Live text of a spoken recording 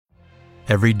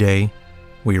Every day,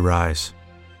 we rise,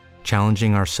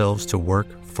 challenging ourselves to work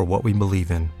for what we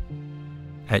believe in.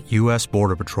 At U.S.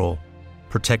 Border Patrol,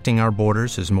 protecting our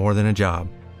borders is more than a job.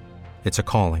 It's a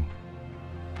calling.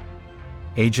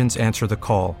 Agents answer the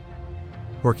call,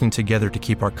 working together to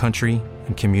keep our country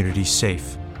and communities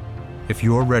safe. If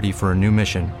you're ready for a new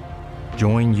mission,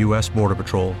 join U.S. Border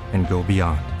Patrol and go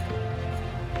beyond.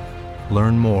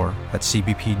 Learn more at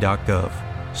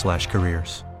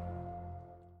cbp.gov/careers.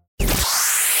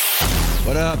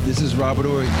 What up? This is Robert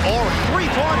Horry. Horry,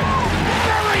 three-pointer.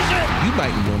 Buries it. You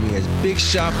might know me as Big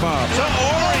Shot Bob. To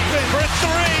Horry for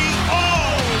three.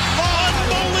 Oh,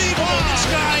 unbelievable. This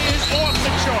guy is off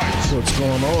the charts. What's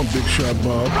going on, Big Shot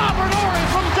Bob? Robert Horry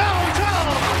from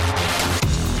downtown.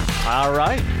 All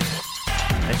right.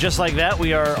 And just like that,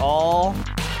 we are all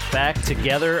back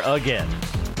together again.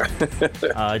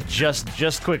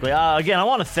 Just quickly. Again, I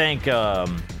want to thank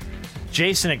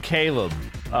Jason and Caleb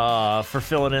for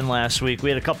filling in last week. We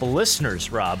had a couple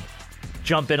listeners, Rob,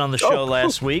 jump in on the show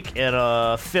last week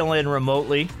and fill in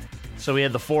remotely. So we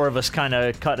had the four of us kind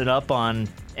of cutting up on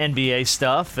NBA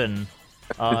stuff and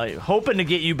hoping to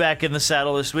get you back in the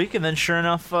saddle this week. And then sure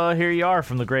enough, here you are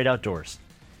from the great outdoors.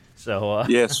 So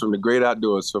yes, from the great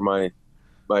outdoors for my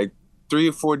 3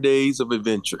 or 4 days of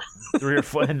adventure. 3 or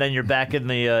 4, and then you're back in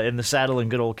the saddle in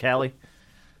good old Cali.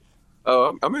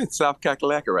 Oh, I'm in South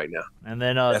Kakalaka right now. And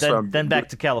then then back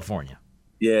to California.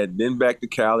 Yeah, then back to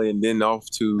Cali, and then off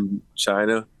to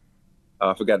China.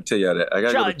 I forgot to tell you that. I got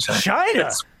to go to China.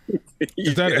 Yes.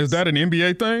 Is that an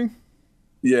NBA thing?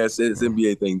 Yes, it's an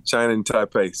NBA thing. China and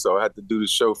Taipei. So I had to do the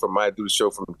show from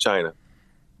China.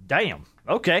 Damn.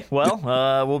 Okay. Well,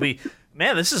 we'll be.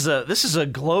 Man, this is a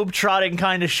globe-trotting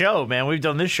kind of show, man. We've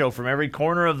done this show from every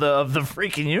corner of the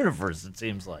freaking universe, it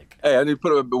seems like. Hey, I need to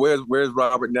put up, where's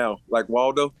Robert now? Like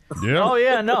Waldo? Yeah. Oh,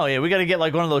 yeah, no. Yeah, we got to get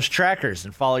like one of those trackers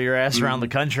and follow your ass around the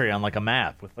country on like a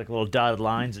map with like little dotted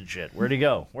lines and shit. Where'd he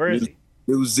go? Where is he?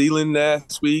 New Zealand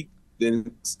last week,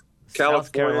 then California,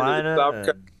 South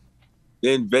Carolina,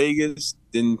 then Vegas,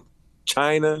 then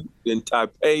China, then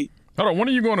Taipei. Hold on, when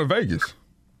are you going to Vegas?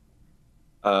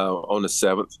 On the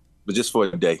 7th. But just for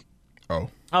a day. Oh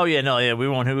yeah, no, yeah, we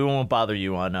won't bother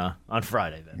you on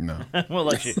Friday then. No, we'll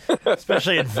let you,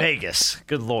 especially in Vegas.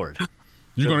 Good Lord.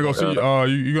 You gonna go see?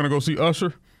 You gonna go see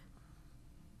Usher?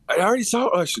 I already saw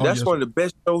Usher. That's one of the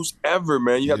best shows ever,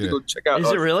 man. You have to go check out. Is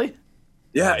Usher. It really?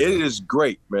 Yeah, it is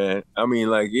great, man. I mean,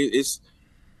 like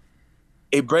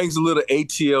it brings a little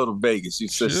ATL to Vegas.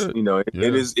 It's just it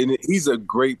is. And he's a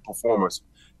great performer.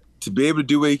 To be able to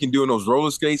do what he can do on those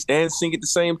roller skates and sing at the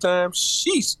same time,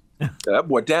 sheesh. That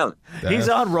boy talent. He's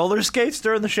on roller skates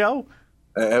during the show?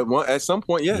 At some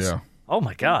point, yes. Yeah. Oh,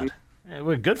 my God.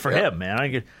 Well, good for him,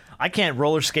 man. I can't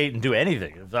roller skate and do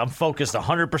anything. I'm focused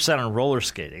 100% on roller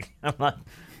skating. I'm not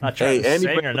trying to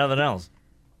sing or nothing else.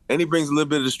 And he brings a little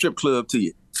bit of the strip club to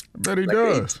you. I bet he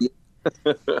does.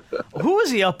 Who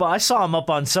was he up on? I saw him up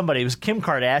on somebody. It was Kim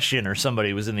Kardashian or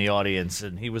somebody was in the audience,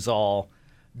 and he was all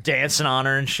dancing on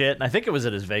her and shit. And I think it was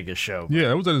at his Vegas show.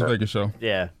 Yeah, it was at his Vegas show.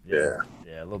 Yeah, a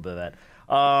little bit of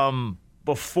that.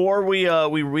 Before we got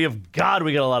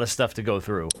a lot of stuff to go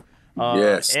through.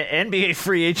 Yes. NBA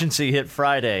free agency hit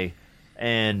Friday,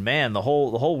 and man, the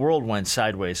whole world went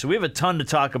sideways. So we have a ton to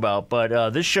talk about,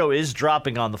 but this show is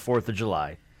dropping on the 4th of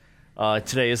July.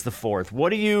 Today is the 4th. What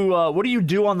do you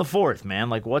do on the 4th, man?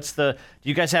 Like, do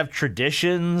you guys have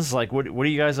traditions? Like, what are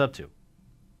you guys up to?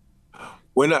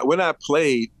 When I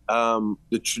played,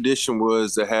 the tradition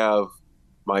was to have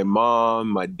my mom,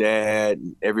 my dad,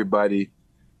 and everybody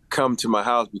come to my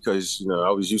house because I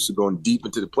was used to going deep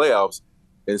into the playoffs,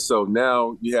 and so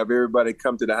now you have everybody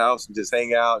come to the house and just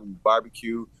hang out and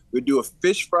barbecue. We do a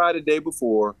fish fry the day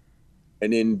before,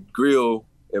 and then grill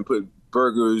and put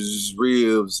burgers,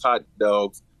 ribs, hot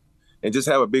dogs, and just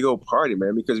have a big old party,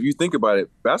 man. Because if you think about it,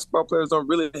 basketball players don't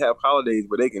really have holidays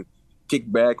where they can kick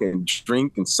back and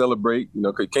drink and celebrate,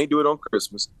 because you can't do it on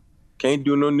Christmas, can't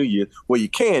do it on New Year. Well, you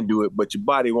can do it, but your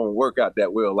body won't work out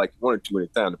that well like you wanted to when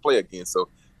it's time to play again. So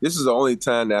this is the only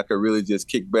time that I could really just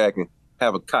kick back and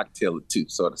have a cocktail or two,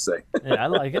 so to say. Yeah, I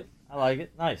like it.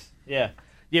 Nice. Yeah,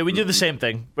 we do the same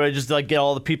thing. But just like get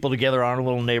all the people together on a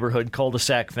little neighborhood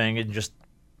cul-de-sac thing and just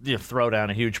throw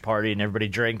down a huge party and everybody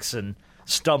drinks and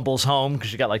stumbles home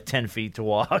because you got like 10 feet to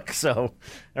walk, so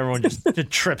everyone just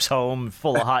trips home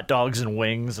full of hot dogs and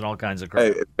wings and all kinds of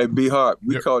crap. Hey, be hard.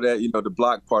 We call that, the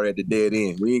block party at the dead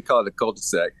end. We ain't call it a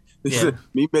cul-de-sac. Yeah.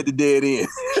 Meet me at the dead end.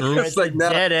 It's like now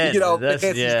dead end. you get all That's-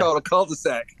 fancy. yeah. It's called a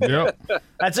cul-de-sac. Yep.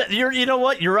 That's it. You know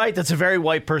what? You're right. That's a very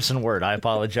white person word. I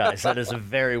apologize. That is a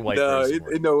very white person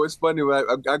word. It's funny.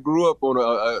 I grew up on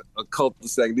a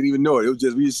cul-de-sac. Didn't even know it. It was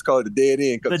just we used to call it the dead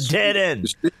end. The dead end. The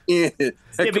street end.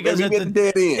 Yeah, because Meet me at the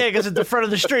dead end. Yeah, because at the front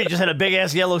of the street just had a big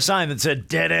ass yellow sign that said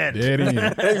dead end. Dead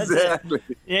end. Exactly.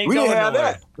 You ain't We going didn't have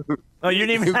nowhere. that. Oh, you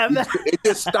didn't even have that? It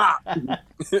just stopped.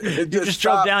 It just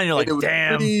drove stopped, down, you're like, and it was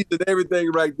damn. trees and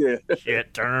everything right there.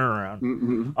 Shit, turn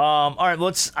around. All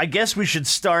right, I guess we should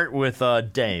start with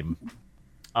Dame.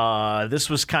 This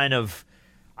was kind of,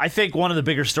 I think, one of the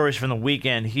bigger stories from the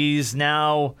weekend. He's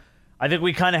now, I think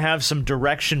we kind of have some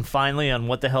direction finally on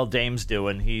what the hell Dame's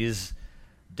doing. He's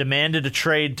demanded a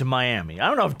trade to Miami. I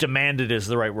don't know if demanded is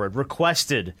the right word.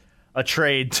 Requested a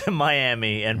trade to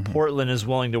Miami, and Portland is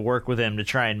willing to work with him to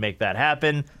try and make that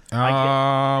happen.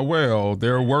 Well,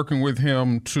 they're working with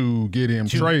him to get him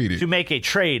traded. To make a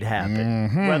trade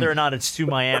happen. Whether or not it's to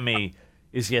Miami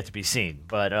is yet to be seen.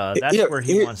 But that's where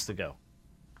he wants to go.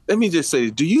 Let me just say,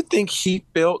 do you think he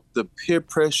felt the peer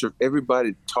pressure of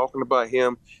everybody talking about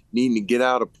him needing to get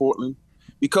out of Portland?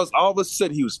 Because all of a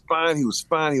sudden he was fine,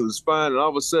 and all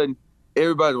of a sudden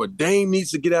everybody, well, Dame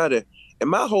needs to get out of there. And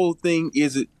my whole thing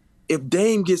is that if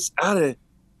Dame gets out of it,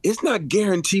 it's not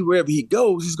guaranteed wherever he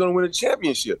goes, he's going to win a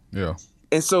championship. Yeah.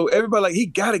 And so everybody like, he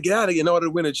got to get out of it in order to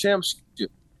win a championship.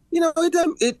 You know,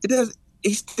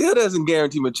 he still doesn't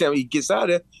guarantee him a championship. He gets out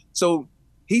of it. So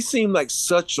he seemed like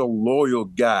such a loyal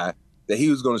guy that he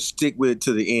was going to stick with it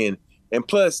to the end. And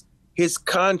plus, his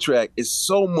contract is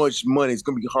so much money, it's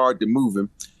going to be hard to move him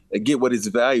and get what his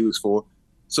value is for.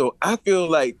 So I feel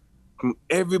like from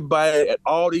everybody at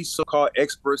all these so-called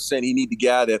experts saying he need to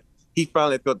get out of there, he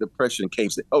finally felt the pressure and came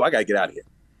and said, I got to get out of here.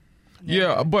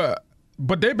 Yeah, but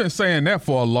they've been saying that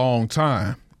for a long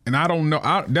time. And I don't know.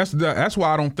 That's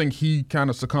why I don't think he kind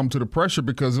of succumbed to the pressure,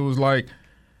 because it was like,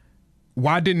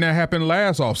 why didn't that happen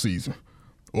last offseason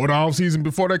or the offseason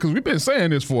before that? Because we've been saying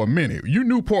this for a minute. You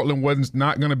knew Portland was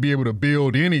not going to be able to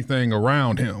build anything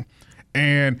around him.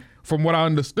 And from what I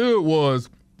understood was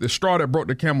the straw that broke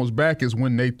the camel's back is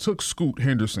when they took Scoot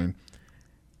Henderson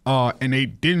and they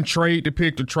didn't trade the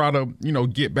pick to try to,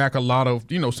 get back a lot of,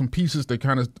 some pieces to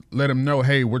kind of let him know,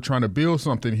 hey, we're trying to build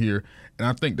something here. And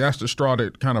I think that's the straw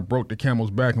that kind of broke the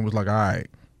camel's back and was like, all right,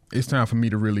 it's time for me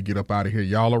to really get up out of here.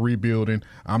 Y'all are rebuilding.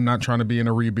 I'm not trying to be in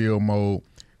a rebuild mode.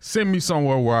 Send me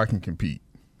somewhere where I can compete.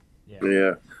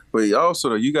 Yeah. But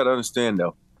also, you got to understand,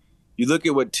 though, you look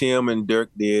at what Tim and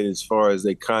Dirk did as far as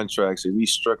their contracts, they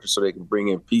restructured so they can bring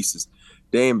in pieces.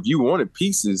 Damn, if you wanted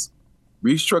pieces,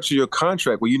 restructure your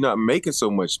contract where you're not making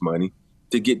so much money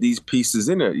to get these pieces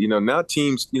in there. Now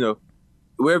teams,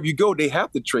 wherever you go, they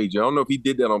have to trade you. I don't know if he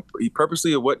did that on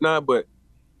purposely or whatnot, but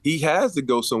he has to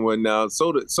go somewhere now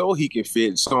so he can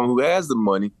fit someone who has the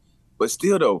money. But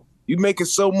still, though, you're making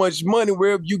so much money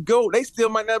wherever you go, they still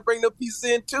might not bring no pieces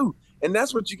in too. And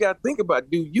that's what you got to think about,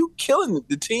 dude. You killing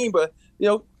the team, but,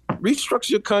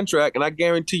 restructure your contract, and I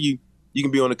guarantee you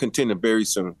can be on a contender very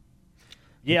soon.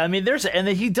 Yeah, I mean, and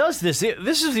he does this.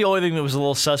 This is the only thing that was a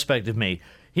little suspect of me.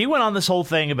 He went on this whole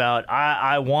thing about,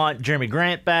 I want Jeremy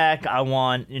Grant back. I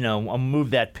want, I'll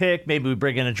move that pick. Maybe we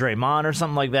bring in a Draymond or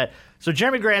something like that. So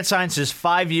Jeremy Grant signs his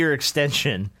 5-year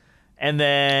extension, and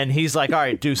then he's like, all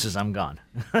right, deuces, I'm gone.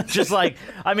 Just like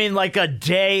a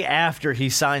day after he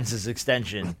signs his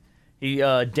extension,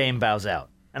 Dame bows out.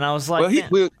 And I was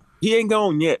like, well, he ain't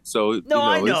gone yet. So no,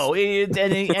 I know.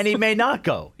 And he may not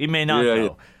go. He may not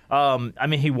go.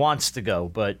 Yeah. He wants to go,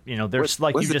 but there's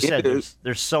you just said,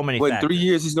 there's so many factors. In 3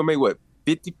 years he's gonna make what,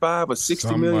 55 or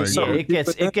 60 million?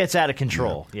 It gets out of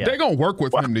control. Yeah. They're gonna work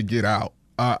with him to get out.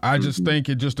 I just think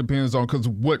it just depends on, because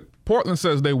what Portland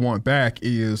says they want back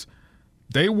is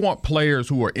they want players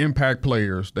who are impact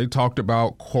players. They talked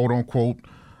about, quote unquote,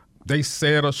 they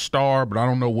said a star, but I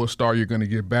don't know what star you're going to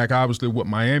get back. Obviously, what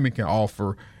Miami can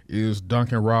offer is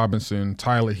Duncan Robinson,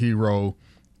 Tyler Hero,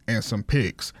 and some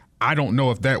picks. I don't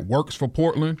know if that works for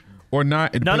Portland or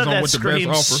not. It None depends of on that what the best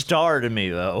screams offer. star to me,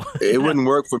 though. It wouldn't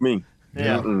work for me.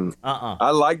 Yeah. I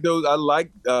like those. I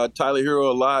like Tyler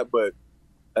Hero a lot, but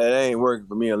it ain't working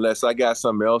for me unless I got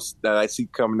something else that I see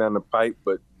coming down the pipe.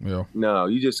 But no,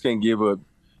 you just can't give up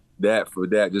that for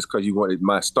that just because you wanted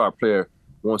my star player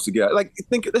wants to get out. Like,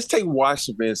 let's take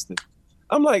Washington, for instance.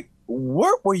 I'm like,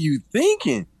 what were you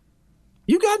thinking?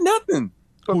 You got nothing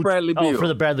for Bradley Beal. For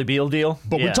the Bradley Beal deal?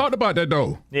 But we talked about that,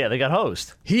 though. Yeah, they got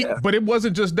hosed. But it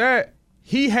wasn't just that.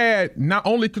 he had not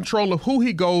only control of who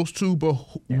he goes to, but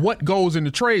what goes in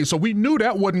the trade. So we knew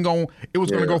that wasn't going. It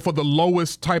was going to go for the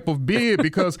lowest type of bid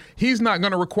because he's not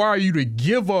going to require you to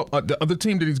give up the other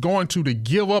team that he's going to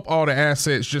give up all the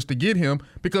assets just to get him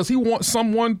because he wants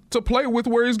someone to play with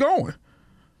where he's going.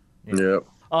 Yep.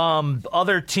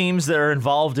 Other teams that are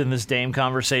involved in this Dame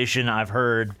conversation, I've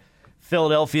heard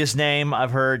Philadelphia's name,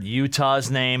 I've heard Utah's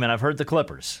name, and I've heard the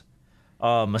Clippers.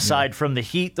 Aside from the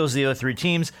Heat, those are the other three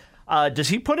teams. Does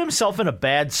he put himself in a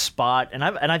bad spot? And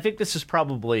I think this is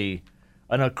probably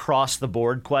an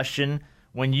across-the-board question.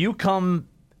 When you come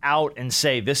out and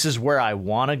say, this is where I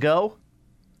want to go,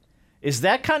 is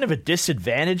that kind of a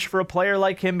disadvantage for a player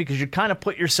like him? Because you kind of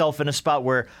put yourself in a spot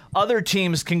where other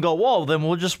teams can go, whoa, then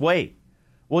we'll just wait.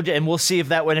 We'll see if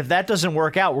that doesn't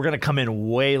work out, we're going to come in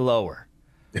way lower.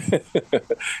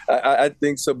 I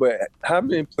think so, but how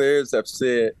many players have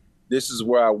said, this is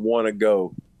where I want to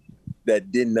go,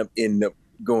 that didn't end up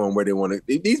going where they want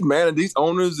to? These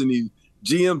owners and these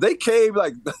GMs, they cave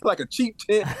like a cheap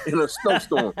tent in a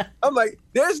snowstorm. I'm like,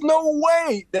 there's no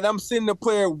way that I'm sending a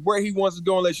player where he wants to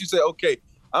go unless you say, okay,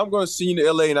 I'm going to send you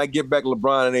to LA and I get back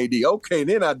LeBron and AD. Okay,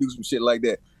 then I do some shit like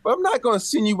that. But I'm not going to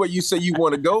send you where you say you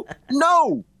want to go.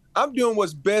 No, I'm doing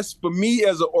what's best for me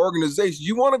as an organization.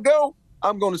 You want to go?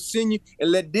 I'm going to send you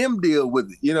and let them deal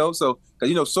with it, So,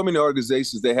 because, so many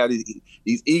organizations, they have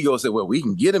these egos that, well, we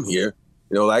can get him here,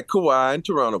 like Kawhi in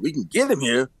Toronto. We can get him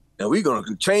here, and we're going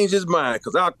to change his mind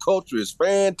because our culture is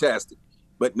fantastic.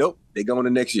 But nope, they're going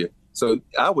to next year. So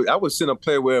I would send a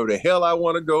player wherever the hell I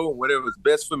want to go, whatever is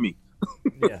best for me.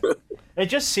 Yeah. It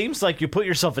just seems like you put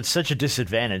yourself at such a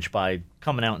disadvantage by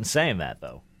coming out and saying that,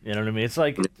 though. You know what I mean? It's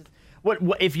like, what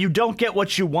if you don't get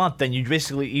what you want, then you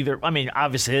basically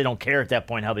obviously they don't care at that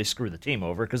point how they screw the team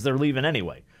over because they're leaving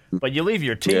anyway. But you leave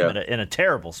your team in a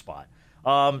terrible spot.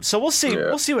 So we'll see. Yeah.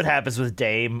 We'll see what happens with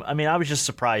Dame. I mean, I was just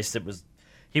surprised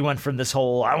he went from this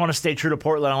whole, I want to stay true to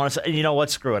Portland. I want to say, you know what?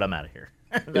 Screw it. I'm out of here.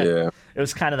 It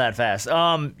was kind of that fast.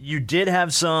 You did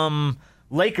have some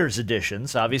Lakers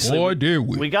editions, obviously. Boy, did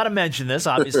we. We got to mention this,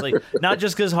 obviously. Not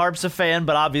just because Harp's a fan,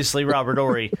 but obviously Robert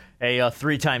Horry, a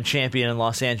three-time champion in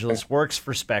Los Angeles, works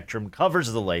for Spectrum,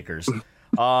 covers the Lakers.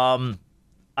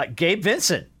 Gabe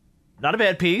Vincent, not a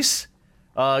bad piece.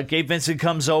 Gabe Vincent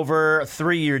comes over, a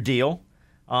 3-year deal.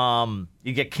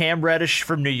 You get Cam Reddish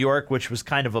from New York, which was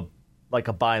kind of like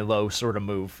a buy low sort of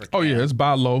move for Cam. Oh, yeah, it's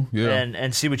buy low. Yeah.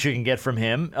 And see what you can get from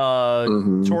him.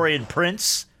 Taurean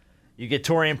Prince. You get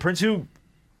Taurean Prince, who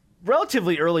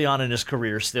relatively early on in his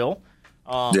career still.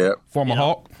 Former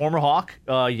Hawk,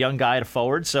 young guy at a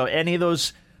forward. So any of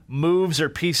those moves or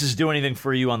pieces do anything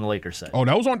for you on the Lakers side? Oh,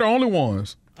 those aren't the only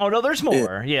ones. Oh, no, there's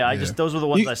more. Those were the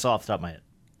ones I saw off the top of my head.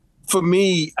 For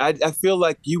me, I feel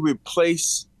like you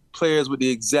replace players with the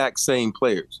exact same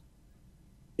players.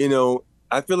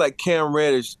 I feel like Cam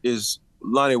Reddish is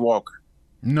Lonnie Walker.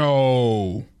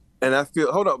 No. And I feel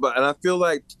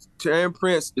like Taurean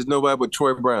Prince is nobody but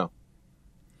Troy Brown.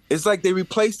 It's like they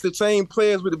replaced the same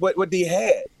players with what they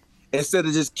had instead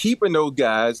of just keeping those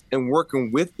guys and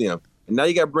working with them. And now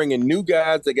you got to bring in new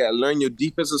guys that got to learn your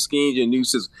defensive schemes, your new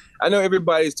system. I know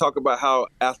everybody's talking about how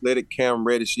athletic Cam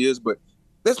Reddish is, but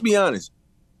let's be honest.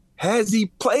 Has he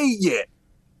played yet?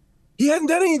 He hasn't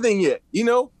done anything yet.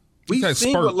 We've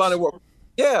seen what Lonnie Walker.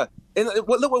 Yeah. And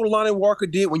look what Lonnie Walker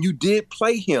did when you did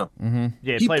play him. Mm-hmm.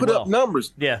 Yeah, he put up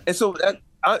numbers. Yeah. And so, and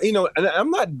I'm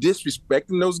not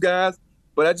disrespecting those guys,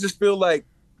 but I just feel like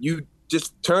you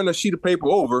just turn a sheet of paper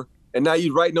over and now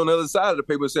you're writing on the other side of the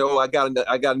paper and say, oh, I got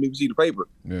a new sheet of paper.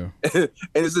 Yeah. And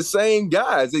it's the same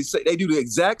guys. They do the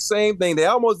exact same thing. They're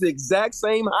almost the exact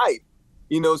same height.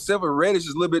 Except for Reddish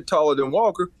is a little bit taller than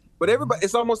Walker, but everybody,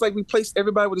 it's almost like we placed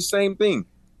everybody with the same thing.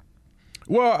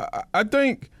 Well, I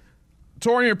think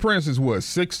Taurean Prince is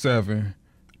 6'7".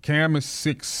 Cam is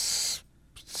 6'7",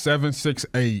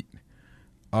 6'8".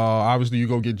 Obviously, you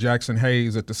go get Jackson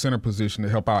Hayes at the center position to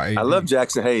help out AD. I love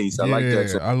Jackson Hayes. I like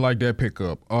Jackson. I like that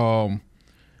pickup.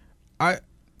 I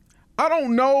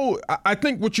don't know. I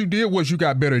think what you did was you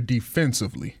got better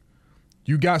defensively.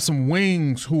 You got some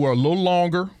wings who are a little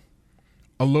longer,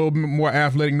 a little bit more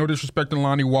athletic. No disrespect to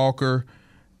Lonnie Walker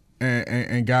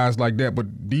and guys like that, but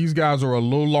these guys are a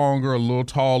little longer, a little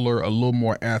taller, a little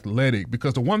more athletic.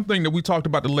 Because the one thing that we talked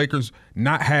about the Lakers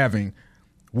not having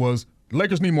was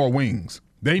Lakers need more wings.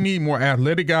 They need more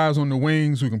athletic guys on the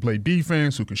wings who can play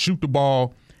defense, who can shoot the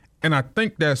ball, and I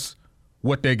think that's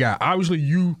what they got. Obviously,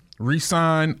 you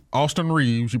re-signed Austin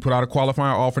Reeves. You put out a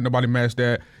qualifying offer. Nobody matched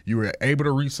that. You were able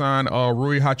to re-sign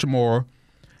Rui Hachimura.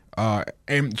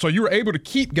 And so you were able to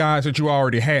keep guys that you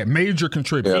already had, major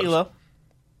contributors. D'Lo.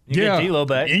 You get D'Lo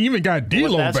back. You even got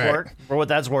D'Lo back. For what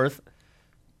that's worth.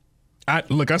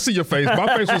 I see your face.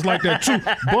 My face was like that too.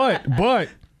 But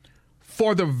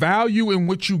for the value in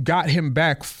which you got him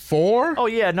back for. Oh,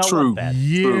 yeah, no True. one bet.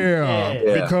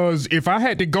 Yeah. Because if I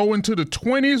had to go into the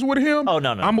 20s with him, no.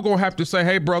 I'm going to have to say,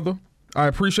 hey, brother, I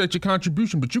appreciate your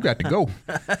contribution, but you got to go.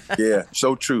 Yeah,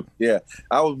 so true. Yeah.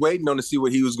 I was waiting on to see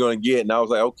what he was going to get, and I was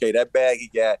like, okay, that bag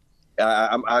he got,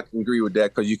 I can agree with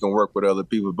that because you can work with other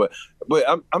people. But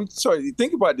I'm sorry.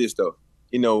 Think about this, though.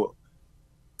 You know,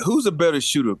 who's a better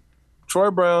shooter, Troy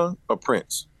Brown or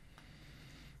Prince?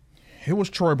 It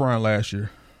was Troy Brown last year.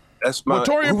 That's my.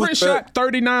 Torian Prince shot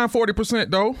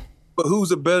 39-40% though. But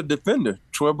who's a better defender,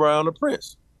 Troy Brown or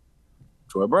Prince?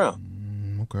 Troy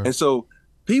Brown. Okay. And so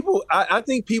I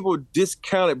think people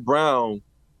discounted Brown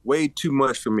way too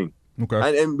much for me.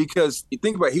 Okay. And because you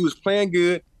think about it, he was playing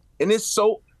good, and it's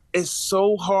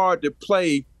so hard to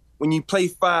play when you play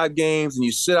 5 games and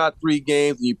you sit out 3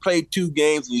 games and you play 2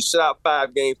 games and you sit out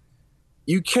 5 games.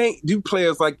 You can't do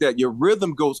players like that. Your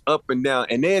rhythm goes up and down,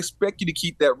 and they expect you to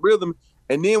keep that rhythm.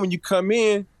 And then when you come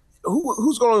in,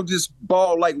 who's going to just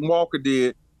ball like Walker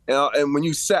did? And when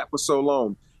you sat for so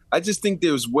long, I just think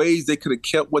there's ways they could have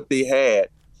kept what they had.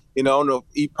 You know, I don't know.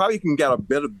 He probably can get a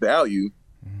better value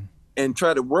and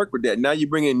try to work with that. Now you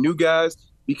bring in new guys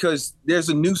because there's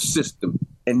a new system.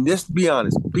 And let's be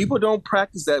honest, people don't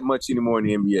practice that much anymore in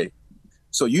the NBA.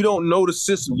 So you don't know the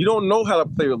system. You don't know how to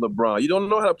play with LeBron. You don't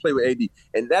know how to play with AD.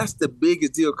 And that's the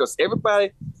biggest deal because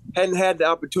everybody hadn't had the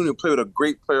opportunity to play with a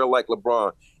great player like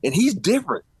LeBron. And he's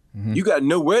different. Mm-hmm. You got to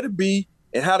know where to be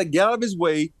and how to get out of his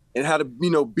way and how to,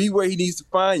 be where he needs to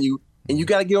find you. And you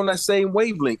got to get on that same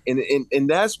wavelength. And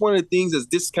that's one of the things that's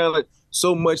discounted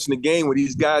so much in the game where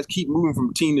these guys keep moving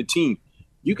from team to team.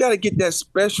 You got to get that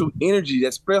special energy,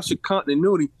 that special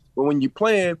continuity. But when you're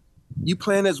playing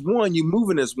as one, you're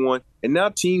moving as one. And now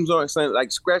teams aren't saying,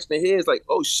 like scratching their heads like,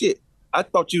 oh, shit, I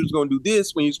thought you was going to do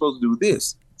this when you're supposed to do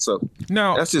this. So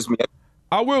now, that's just me.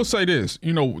 I will say this.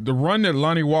 The run that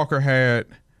Lonnie Walker had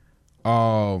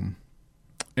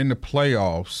in the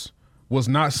playoffs was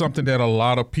not something that a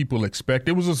lot of people expect.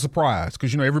 It was a surprise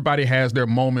because, everybody has their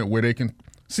moment where they can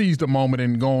seize the moment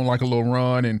and go on like a little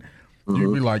run. And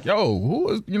you'd be like, yo, who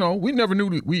is, we never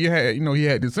knew that we had, he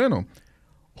had this in him.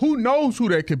 Who knows who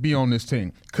that could be on this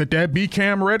team? Could that be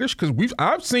Cam Reddish? Because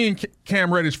I've seen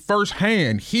Cam Reddish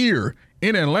firsthand here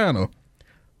in Atlanta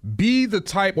be the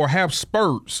type or have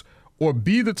spurts or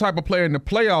be the type of player in the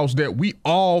playoffs that we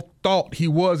all thought he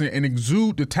was and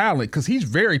exude the talent because he's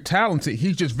very talented.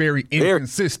 He's just very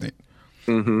inconsistent.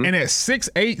 Mm-hmm. And at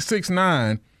 6'8",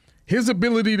 6'9", his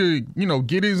ability to,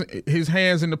 get his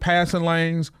hands in the passing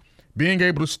lanes, being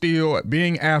able to steal,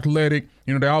 being athletic,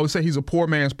 they always say he's a poor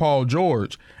man's Paul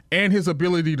George, and his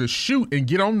ability to shoot and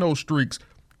get on those streaks,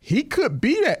 he could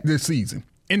be that this season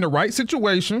in the right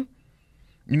situation.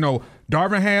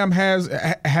 Darvin Ham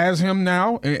has him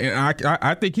now, and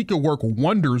I think he could work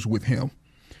wonders with him.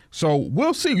 So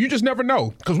we'll see. You just never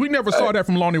know because we never saw that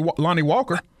from Lonnie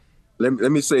Walker. Let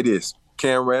me say this.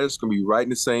 Cam Reddish is going to be right in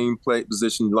the same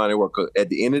position Lonnie Walker. At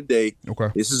the end of the day,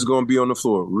 This is going to be on the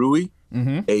floor. Rui,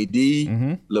 AD,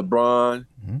 LeBron,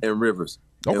 and Rivers.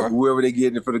 And whoever they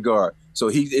get in for the guard. So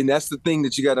and that's the thing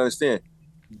that you got to understand.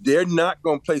 They're not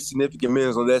going to play significant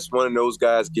minutes unless one of those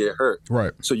guys get hurt.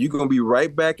 Right. So you're going to be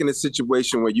right back in a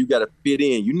situation where you got to fit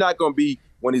in. You're not going to be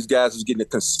one of these guys who's getting a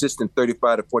consistent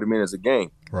 35 to 40 minutes a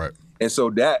game. Right. And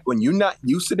so that when you're not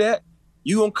used to that,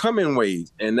 you're going to come in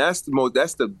waves. And that's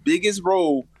the biggest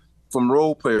role from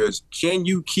role players. Can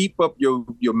you keep up your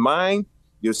mind,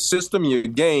 your system, your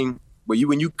game, but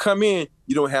when you come in,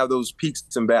 you don't have those peaks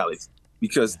and valleys.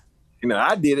 Because,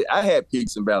 I did it. I had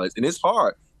peaks and valleys. And it's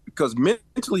hard because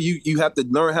mentally you have to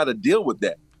learn how to deal with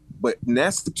that. But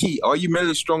that's the key. Are you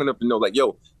mentally strong enough to know, like,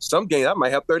 yo, some games I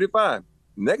might have 35.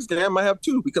 Next game I might have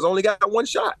 2 because I only got one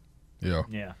shot.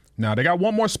 Yeah. Now, they got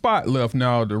one more spot left.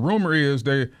 Now, the rumor is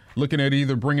they're looking at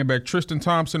either bringing back Tristan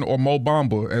Thompson or Mo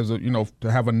Bamba as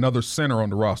to have another center on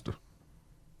the roster.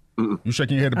 You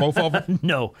shaking your head at both of them?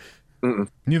 No.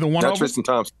 Neither one of them? Tristan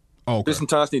Thompson. Oh, okay. Tristan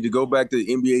Thompson need to go back to the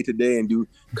NBA today and do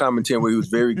commentary where he was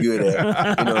very good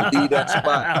at. Lead that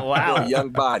spot. Wow. Young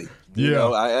body.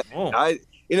 I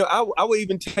would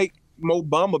even take Mo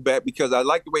Bamba back because I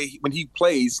like the way when he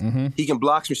plays, he can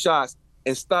block some shots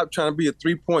and stop trying to be a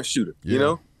 3-point shooter.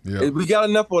 Yeah. We got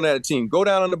enough on that team. Go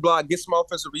down on the block, get some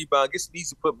offensive rebound, get some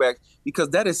easy putbacks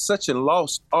because that is such a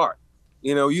lost art.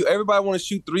 Everybody want to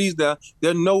shoot threes now.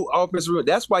 There's no offensive.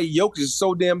 That's why Jokic is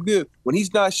so damn good. When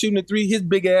he's not shooting the three, his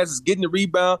big ass is getting the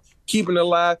rebound, keeping it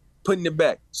alive, putting it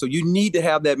back. So you need to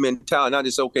have that mentality. Not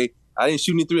just, okay, I didn't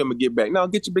shoot any three, I'm going to get back. No,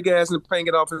 get your big ass in the paint,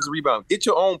 get offensive rebound. Get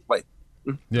your own play.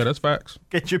 Yeah, that's facts.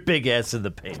 Get your big ass in the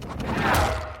paint.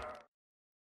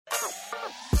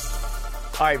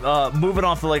 right, moving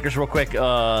off the Lakers real quick.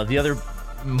 The other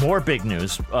more big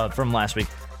news from last week.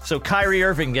 So Kyrie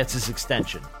Irving gets his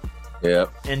extension. Yeah.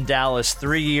 In Dallas,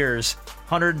 3 years,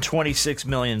 $126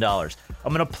 million. I'm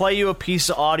going to play you a piece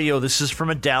of audio. This is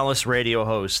from a Dallas radio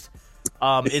host.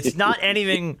 It's not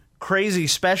anything crazy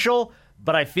special,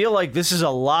 but I feel like this is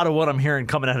a lot of what I'm hearing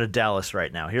coming out of Dallas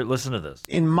right now. Here, listen to this.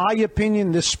 In my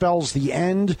opinion, this spells the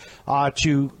end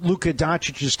to Luka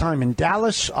Doncic's time in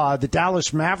Dallas. The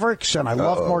Dallas Mavericks, and I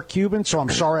love Mark Cuban, so I'm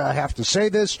sorry I have to say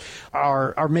this,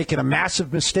 are making a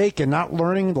massive mistake and not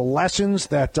learning the lessons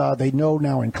that they know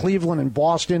now in Cleveland and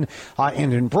Boston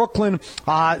and in Brooklyn.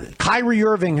 Kyrie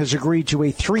Irving has agreed to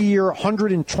a 3-year,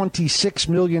 $126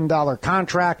 million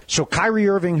contract. So Kyrie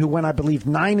Irving, who went, I believe,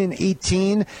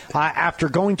 9-18 after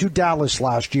going to Dallas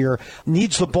last year,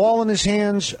 needs the ball in his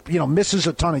hands, misses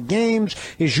a ton of games,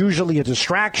 is usually a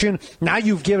distraction. Now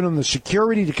you've given him the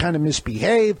security to kind of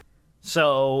misbehave.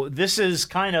 So this is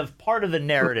kind of part of the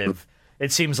narrative,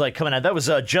 it seems like, coming out. That was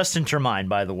Justin Termine,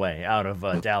 by the way, out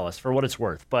of Dallas, for what it's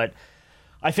worth. But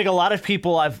I think a lot of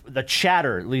people, the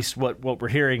chatter, at least what we're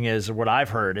hearing is, or what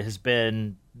I've heard, has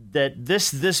been that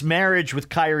this marriage with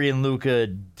Kyrie and Luka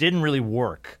didn't really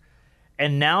work.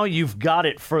 And now you've got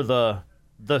it for the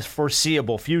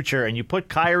foreseeable future, and you put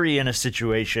Kyrie in a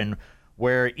situation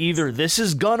where either this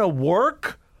is going to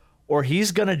work or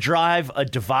he's going to drive a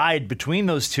divide between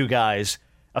those two guys,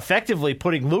 effectively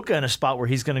putting Luka in a spot where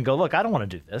he's going to go, look, I don't want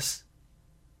to do this.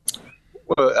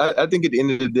 Well, I think at the end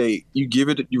of the day,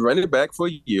 you run it back for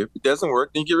a year. If it doesn't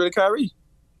work, then you get rid of Kyrie.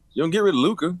 You don't get rid of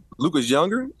Luka. Luka's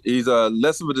younger. He's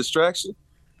less of a distraction.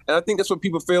 And I think that's what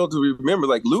people fail to remember.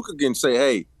 Like, Luka can say,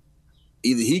 hey,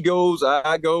 either he goes,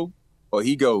 I go, or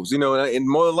he goes. And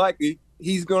more than likely,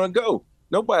 he's going to go.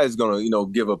 Nobody's going to,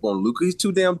 give up on Luka. He's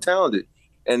too damn talented.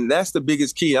 And that's the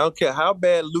biggest key. I don't care how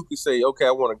bad Luka say, okay,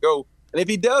 I want to go. And if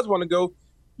he does want to go,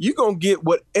 you're going to get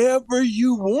whatever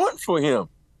you want for him.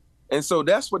 And so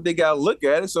that's what they got to look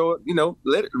at. So,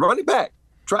 run it back.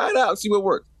 Try it out, see what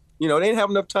works. They didn't have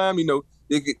enough time. The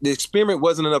experiment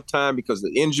wasn't enough time because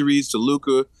of the injuries to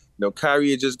Luka.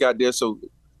 Kyrie had just got there. So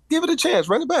give it a chance.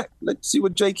 Run it back. Let's see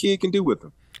what J. Kidd can do with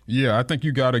him. Yeah, I think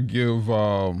you got to give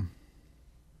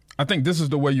I think this is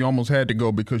the way you almost had to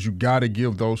go because you got to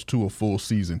give those two a full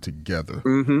season together.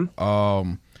 Mm-hmm.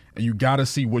 And you got to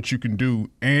see what you can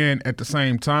do. And at the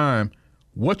same time,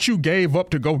 what you gave up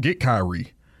to go get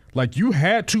Kyrie. Like, you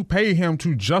had to pay him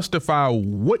to justify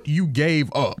what you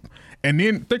gave up. And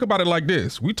then think about it like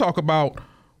this. We talk about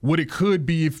what it could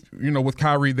be if, with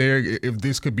Kyrie there, if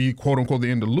this could be, quote unquote, the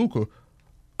end of Luka.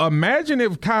 Imagine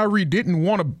if Kyrie didn't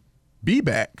want to be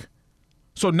back.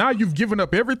 So now you've given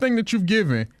up everything that you've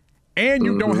given and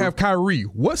you don't have Kyrie.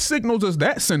 What signal does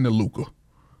that send to Luka?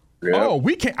 Yep. Oh,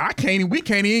 we can't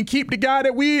even keep the guy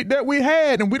that we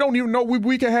had, and we don't even know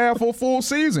we can have for a full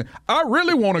season. I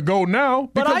really want to go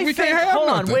now because we can't have nothing. Hold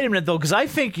on, wait a minute though, because I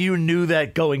think you knew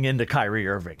that going into Kyrie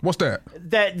Irving. What's that?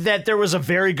 That there was a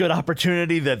very good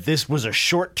opportunity that this was a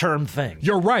short-term thing.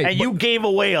 You're right, and you gave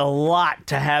away a lot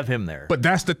to have him there. But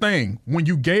that's the thing: when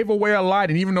you gave away a lot,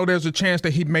 and even though there's a chance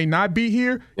that he may not be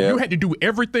here, you had to do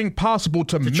everything possible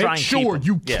to make sure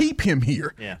you keep him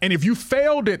here. Yeah. And if you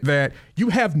failed at that, you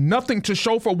have nothing to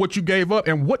show for what you gave up.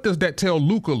 And what does that tell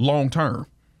Luka long term?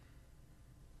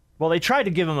 Well, they tried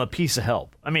to give him a piece of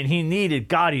help. I mean, he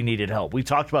needed help. We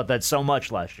talked about that so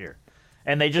much last year.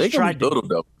 And they tried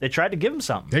to give him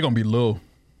something. They're going to be little.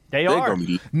 They are.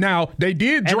 Now, they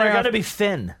did draft. And they're going to be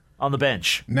thin on the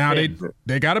bench. Now,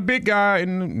 they got a big guy,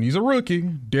 and he's a rookie,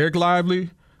 Derek Lively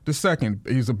II.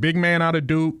 He's a big man out of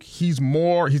Duke. He's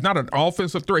not an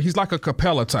offensive threat. He's like a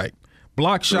Capella type.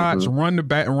 Block shots, run the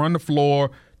back, run the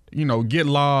floor, get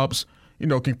lobs,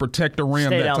 can protect the rim,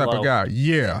 that type of guy.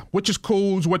 Yeah, which is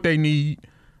cool, is what they need.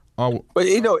 But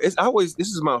it's always, this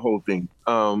is my whole thing.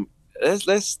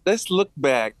 Let's look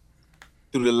back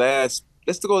through the last,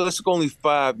 let's go only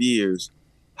 5 years.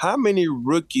 How many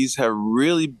rookies have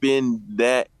really been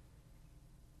that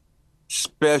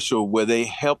special where they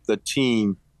help the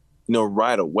team,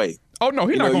 right away? Oh no,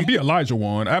 he's not going to be Elijah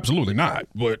one. Absolutely not.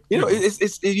 But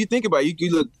it's you think about it,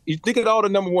 you think of all the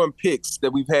number one picks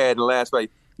that we've had in the last fight.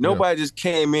 Nobody just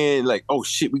came in like, oh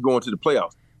shit, we going to the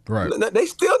playoffs. Right. They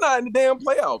still not in the damn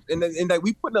playoffs, and like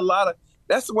we putting a lot of.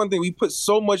 That's the one thing we put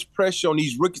so much pressure on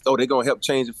these rookies. Oh, they're gonna help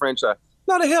change the franchise.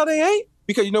 No, the hell they ain't.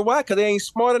 Because you know why? Because they ain't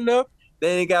smart enough.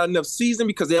 They ain't got enough season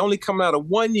because they only coming out of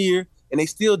 1 year and they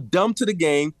still dumb to the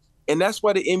game. And that's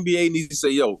why the NBA needs to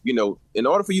say, in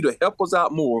order for you to help us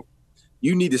out more,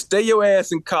 you need to stay your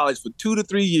ass in college for 2 to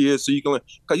 3 years so you can.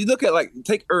 Because you look at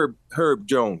take Herb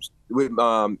Jones with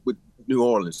New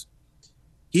Orleans.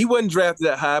 He wasn't drafted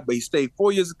that high, but he stayed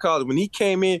 4 years of college. When he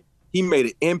came in, he made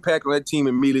an impact on that team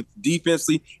immediately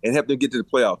defensively and helped them get to the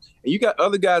playoffs. And you got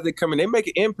other guys that come in, they make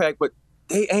an impact, but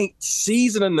they ain't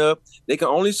seasoned enough. They can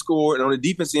only score, and on the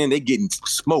defense end, they getting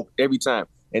smoked every time.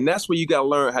 And that's where you got to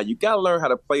learn how. You got to learn how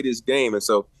to play this game. And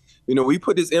so, we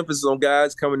put this emphasis on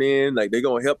guys coming in, like they're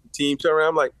going to help the team turn around.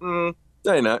 I'm like,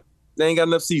 they not. They ain't got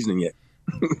enough seasoning yet.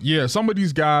 Yeah, some of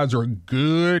these guys are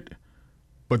good,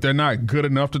 but they're not good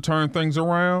enough to turn things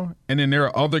around. And then there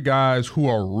are other guys who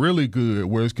are really good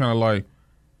where it's kind of like,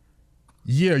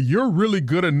 yeah, you're really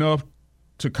good enough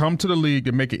to come to the league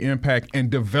and make an impact and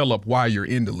develop while you're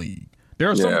in the league. There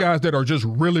are some guys that are just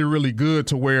really, really good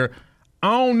to where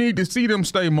I don't need to see them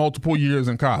stay multiple years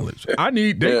in college.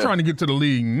 They're trying to get to the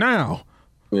league now.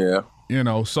 Yeah.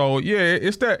 So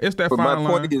it's that but fine line. My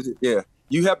point is,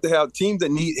 you have to have teams that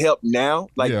need help now.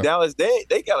 Like Dallas,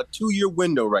 they got a 2-year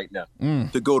window right now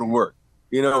to go to work.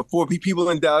 Before people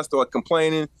in Dallas start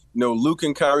complaining, Luka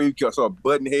and Kyrie start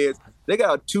butting heads. They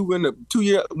got a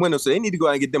 2-year window, so they need to go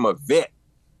out and get them a vet.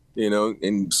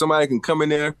 And somebody can come in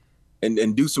there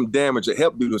and do some damage or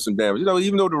help do some damage.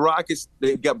 Even though the Rockets,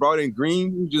 they got brought in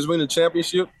Green, who just won the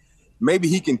championship, maybe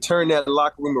he can turn that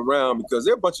locker room around because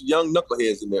there are a bunch of young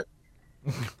knuckleheads in there.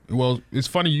 Well, it's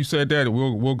funny you said that.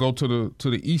 We'll go to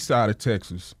the east side of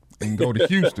Texas and go to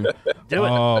Houston. Do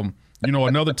it.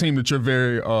 Another team that you're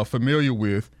very familiar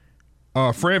with,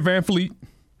 Fred VanVleet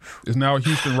is now a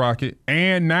Houston Rocket,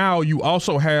 and now you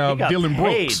also have Dylan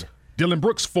Brooks. Dylan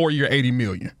Brooks, 4-year, $80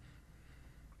 million.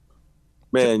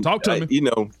 Man, talk to me.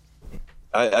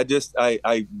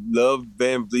 I love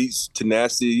VanVleet's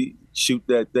tenacity, shoot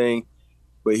that thing,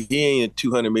 but he ain't a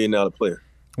 $200 million player.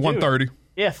 130.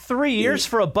 Yeah, 3 years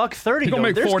for $130. He's going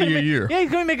to make 40 a year. Yeah, he's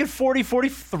going to make it 40,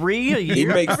 43 a year. He's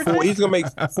going to make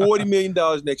 $40 million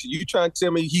next year. You trying to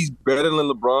tell me he's better than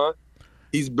LeBron?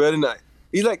 He's better than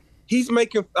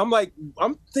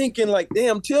I'm thinking like,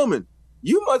 damn, Tillman,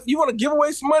 you want to give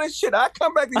away some money? Shit, I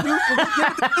come back to Houston and give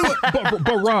it to you.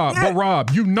 But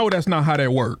Rob, that's not how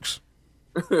that works.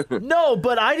 No,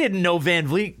 but I didn't know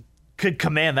VanVleet could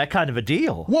command that kind of a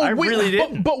deal. Well, I really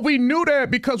didn't. But we knew that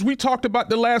because we talked about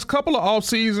the last couple of off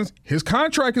seasons. His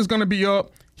contract is going to be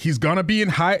up. He's going to be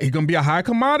He's going to be a high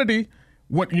commodity.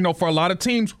 For a lot of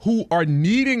teams who are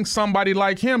needing somebody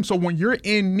like him. So when you're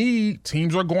in need,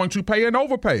 teams are going to pay and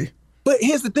overpay. But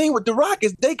here's the thing with the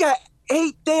Rockets: they got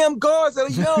 8 damn guards that are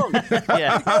young.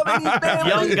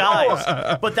 Young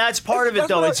guys. But that's part of it,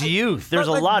 though. It's youth. There's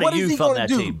a lot of youth on that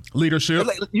team. Leadership.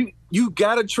 You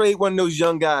got to trade one of those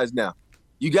young guys now.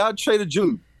 You got to trade a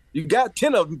junior. You got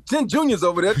 10 of them, 10 juniors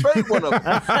over there. Trade one of them.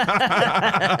 I'm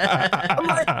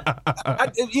like,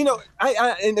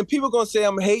 and people are going to say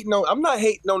I'm hating on. I'm not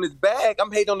hating on his bag.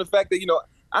 I'm hating on the fact that,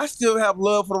 I still have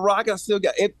love for the Rockets. I still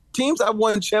got teams I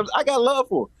won champions. I got love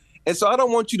for. And so I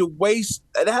don't want you to waste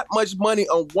that much money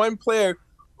on one player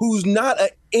who's not an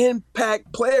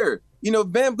impact player.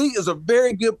 VanVleet is a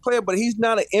very good player, but he's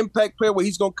not an impact player where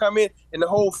he's going to come in and the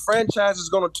whole franchise is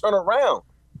going to turn around.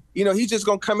 He's just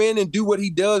going to come in and do what he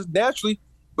does naturally,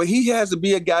 but he has to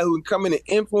be a guy who can come in and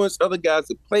influence other guys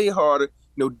to play harder,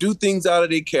 do things out of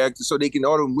their character so they can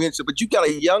order and win. But you got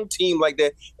a young team like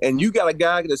that, and you got a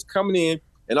guy that's coming in,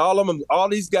 and all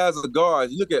these guys are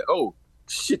guards. You look at,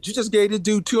 shit, you just gave this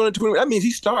dude $220. That means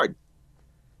he's starting.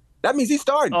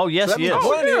 Oh, yes, he is.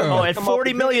 At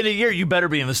 $40 million a year, you better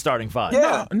be in the starting five.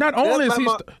 Yeah. Not only is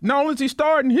he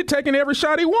starting, he's taking every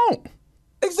shot he wants.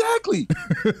 Exactly.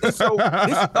 And so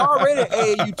this is already an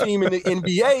AAU team in the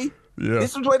NBA. Yeah.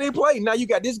 This is where they play. Now you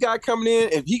got this guy coming in.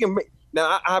 If he can make,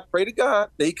 now I pray to God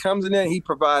that he comes in there and he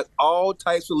provides all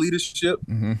types of leadership,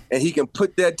 and he can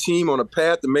put that team on a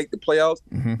path to make the playoffs.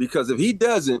 Because if he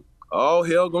doesn't, all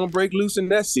hell gonna break loose in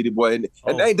that city, boy. And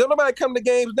don't nobody come to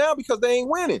games now because they ain't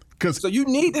winning. So you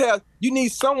need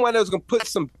someone that's gonna put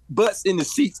some butts in the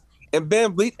seats. And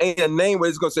VanVleet ain't a name where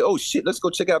it's going to say, oh, shit, let's go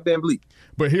check out VanVleet.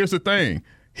 But here's the thing.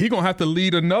 He going to have to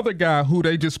lead another guy who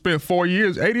they just spent 4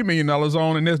 years, $80 million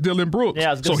on, and that's Dylan Brooks.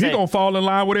 Yeah, so he's going to fall in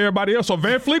line with everybody else. So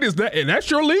VanVleet is that, and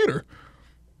that's your leader.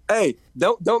 Hey,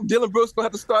 don't Dylan Brooks going to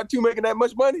have to start, too, making that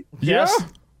much money? Yes. Yeah.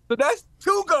 So that's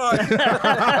 2 guards.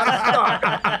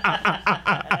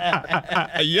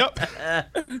 Yep.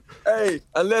 Hey,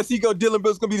 unless Dylan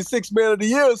Brooks gonna be the 6th man of the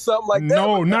year or something like that.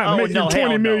 No, not making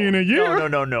 $20 million a year.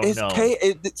 No.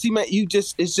 See, man,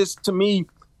 it's just to me.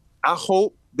 I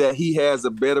hope that he has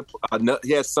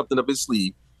he has something up his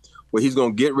sleeve where he's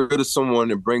gonna get rid of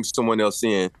someone and bring someone else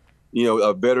in.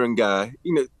 A veteran guy.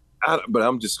 But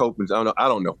I'm just hoping. I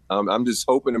don't know. I'm just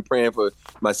hoping and praying for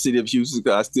my city of Houston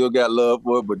because I still got love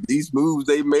for it. But these moves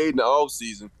they made in the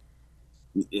offseason,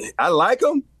 I like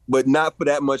them. but not for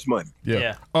that much money.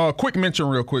 Yeah. Quick mention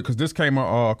real quick, because this came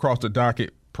across the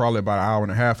docket probably about an hour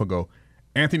and a half ago.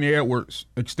 Anthony Edwards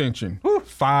extension,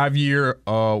 5-year,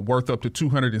 worth up to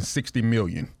 $260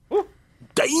 million.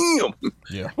 Damn.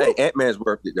 Yeah. Hey, Ant-Man's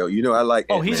worth it though. You know, I like.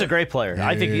 He's a great player. Yeah.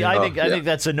 I think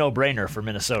that's a no-brainer for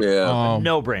Minnesota. Yeah.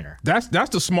 No-brainer. That's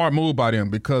the smart move by them,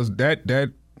 because that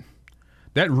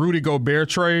Rudy Gobert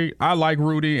trade, I like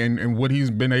Rudy and what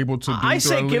he's been able to do. I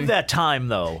say give that time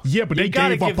though. Yeah, but they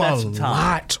gave up a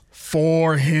lot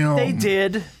for him.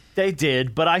 They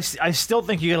did, but I still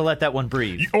think you got to let that one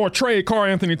breathe. Or trade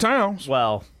Karl-Anthony Towns.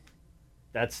 Well,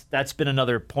 that's been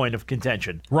another point of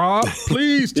contention. Rob,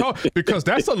 please talk, because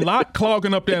that's a lot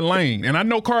clogging up that lane. And I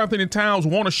know Karl-Anthony Towns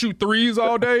want to shoot threes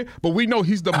all day, but we know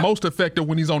he's the most effective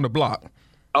when he's on the block.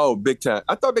 Oh, big time.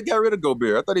 I thought they got rid of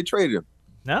Gobert. I thought they traded him.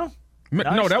 No,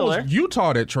 that was there.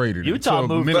 Utah that traded him. Utah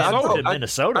moved to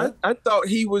Minnesota. I thought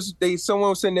someone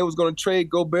was saying they was going to trade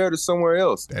Gobert to somewhere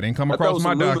else. That didn't come across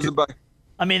my docket.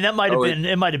 I mean, that might have been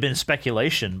it. Might have been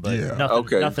speculation, but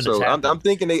nothing. So has I'm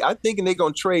thinking they're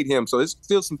gonna trade him. So there's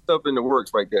still some stuff in the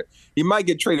works right there. He might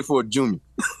get traded for a junior.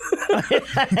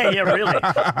 Yeah, really.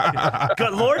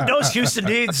 Good Lord knows Houston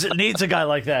needs a guy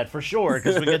like that for sure,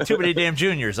 because we got too many damn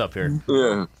juniors up here.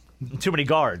 Yeah, too many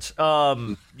guards.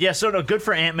 Good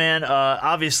for Ant-Man.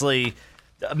 Obviously,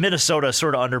 Minnesota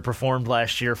sort of underperformed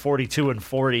last year,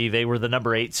 42-40. They were the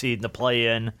number 8 seed in the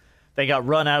play-in. They got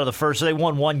run out of the first. They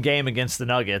won one game against the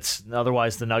Nuggets.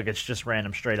 Otherwise, the Nuggets just ran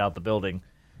them straight out the building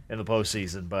in the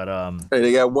postseason. But hey,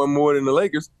 they got one more than the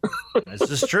Lakers. This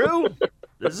is true.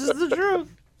 This is the truth.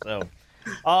 So,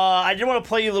 I did want to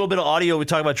play you a little bit of audio. We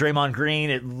talked about Draymond Green.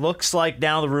 It looks like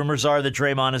now the rumors are that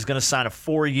Draymond is going to sign a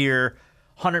 4-year,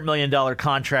 $100 million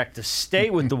contract to stay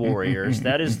with the Warriors.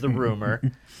 That is the rumor.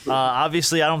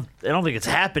 Obviously, I don't think it's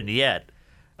happened yet.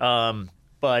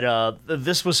 But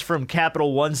this was from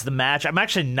Capital One's The Match. I'm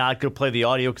actually not going to play the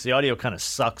audio because the audio kind of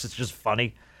sucks. It's just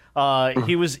funny.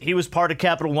 He was part of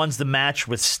Capital One's The Match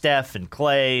with Steph and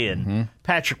Clay and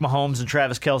Patrick Mahomes and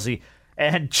Travis Kelce.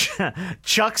 And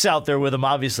Chuck's out there with him,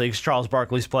 obviously, because Charles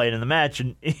Barkley's playing in the match.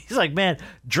 And he's like, man,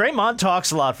 Draymond talks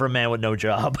a lot for a man with no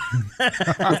job.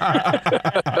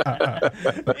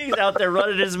 He's out there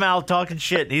running his mouth, talking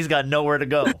shit, and he's got nowhere to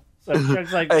go. So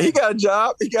Chuck's like, hey, he got a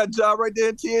job. He got a job right there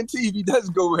in TNT if he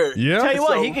doesn't go there. Yeah. Tell you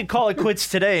what, he could call it quits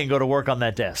today and go to work on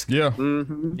that desk. Yeah.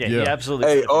 Mm-hmm. Yeah, he absolutely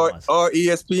Hey, or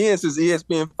ESPN, since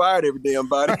ESPN fired every damn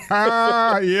body.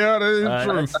 Yeah, that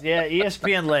is true. Yeah,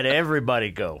 ESPN let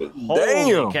everybody go.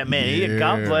 Damn. Man,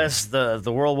 God bless the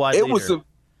worldwide leader.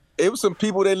 It was some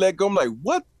people they let go. I'm like,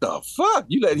 what the fuck?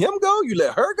 You let him go? You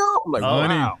let her go? I'm like,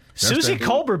 wow. Susie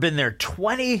Colbert been there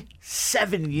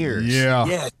 27 years.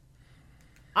 Yeah.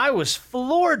 I was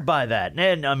floored by that.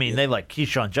 And, I mean, they let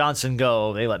Keyshawn Johnson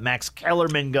go. They let Max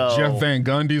Kellerman go. Jeff Van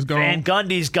Gundy's gone.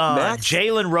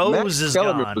 Jalen Rose is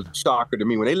Kellerman gone. was a shocker to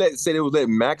me. When they said they was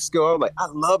letting Max go, I was like, I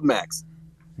love Max.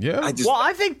 Yeah.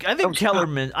 I think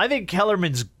Kellerman. I think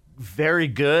Kellerman's very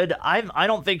good. I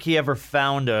don't think he ever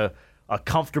found a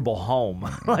comfortable home.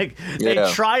 They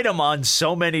tried him on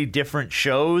so many different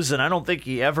shows, and I don't think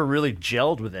he ever really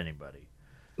gelled with anybody.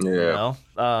 Yeah.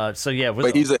 But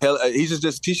he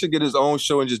should get his own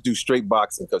show and just do straight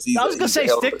boxing because I was gonna say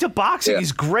stick to boxing.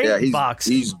 He's great at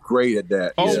boxing. He's great at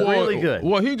that. He's really good.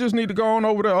 Well, he just need to go on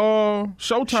over to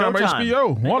Showtime.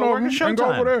 HBO. One of them and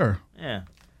go over there. Yeah.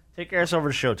 Take your ass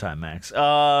over to Showtime, Max.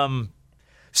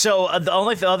 So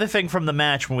the other thing from the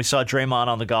match when we saw Draymond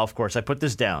on the golf course, I put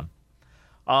this down.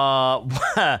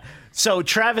 So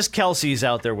Travis Kelce's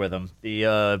out there with him,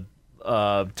 the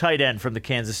tight end from the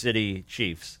Kansas City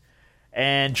Chiefs.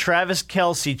 And Travis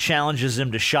Kelce challenges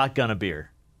him to shotgun a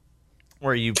beer,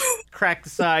 where you crack the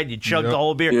side, you chug the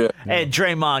whole beer. And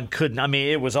Draymond couldn't. I mean,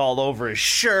 it was all over his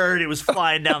shirt. It was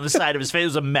flying down the side of his face. It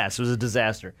was a mess. It was a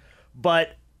disaster.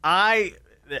 But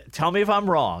tell me if I'm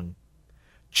wrong,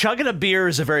 chugging a beer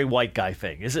is a very white guy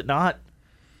thing, is it not?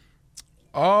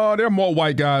 There are more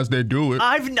white guys that do it.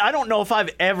 I don't know if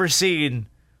I've ever seen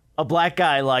a black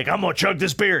guy like, I'm going to chug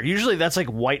this beer. Usually that's like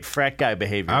white frat guy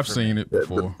behavior. I've seen it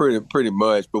before. Pretty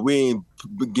much. But we ain't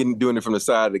doing it from the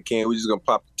side of the can. We're just going to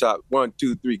pop the top. 1,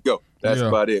 2, 3, go. That's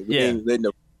about it.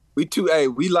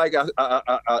 We like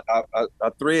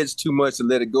our threads too much to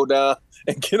let it go down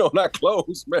and get on our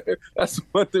clothes, man. That's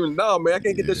one thing. No, man, I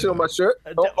can't get that shit on my shirt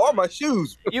or my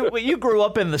shoes. You grew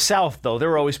up in the South, though. There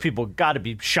were always people got to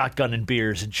be shotgunning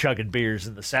beers and chugging beers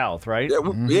in the South, right?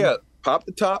 Yeah, pop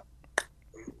the top.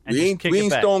 We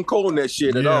ain't stone cold in that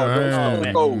shit at all.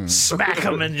 Stone cold. Smack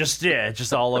them and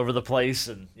just all over the place.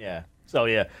 And So,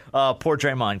 poor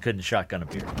Draymond couldn't shotgun a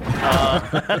beer.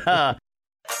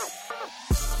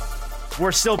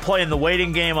 We're still playing the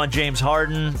waiting game on James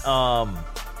Harden.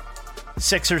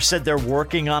 Sixers said they're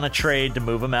working on a trade to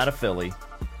move him out of Philly.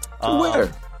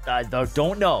 Where? I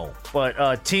don't know,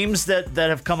 but teams that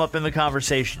have come up in the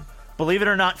conversation, believe it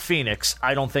or not, Phoenix.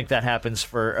 I don't think that happens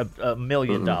for $1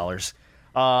 million.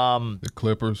 The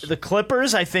Clippers. The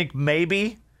Clippers, I think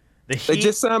maybe. The Heat, They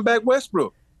just signed back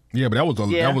Westbrook. Yeah, but that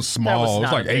was small. It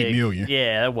was like $8 million.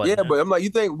 Yeah, that was. Yeah, but I'm like, you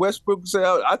think Westbrook said,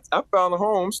 I found a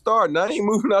home, I'm starting. I ain't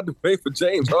moving out the way for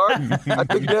James Harden. I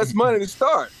think that's money to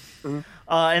start.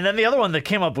 And then the other one that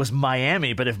came up was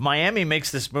Miami. But if Miami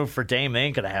makes this move for Dame, they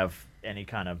ain't going to have any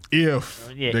kind of... If.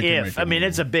 I mean,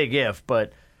 it's a big if,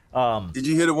 but... Did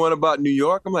you hear the one about New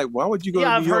York? I'm like, why would you go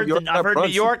to New York? I've heard New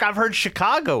York. I've heard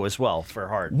Chicago as well for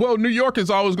Harden. Well, New York is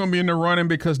always going to be in the running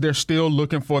because they're still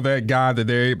looking for that guy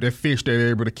that fish they're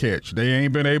able to catch. They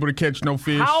ain't been able to catch no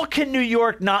fish. How can New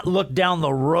York not look down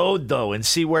the road, though, and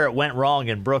see where it went wrong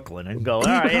in Brooklyn and go, all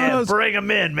right, yeah, bring him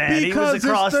in, man. He was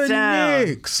across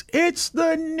town. It's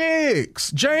the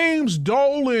Knicks. James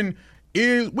Dolan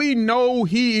we know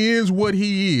he is what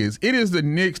he is. It is the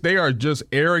Knicks. They are just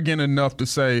arrogant enough to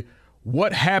say,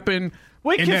 what happened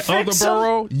in that other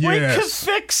borough? Yes. We can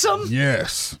fix him.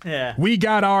 Yes. Yeah. We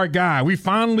got our guy. We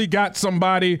finally got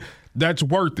somebody that's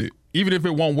worth it, even if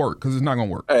it won't work, because it's not going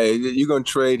to work. Hey, you're going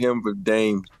to trade him for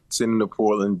Dame, send him to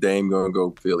Portland, Dame going to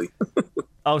go Philly.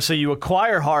 Oh, so you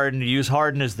acquire Harden, you use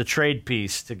Harden as the trade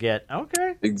piece to get,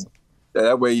 okay.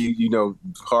 That way, you know,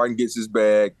 Harden gets his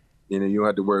bag, and then you don't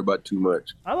have to worry about too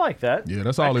much. I like that. Yeah,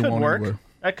 that's all they want anyway.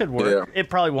 That could work. Yeah. It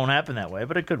probably won't happen that way,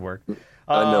 but it could work.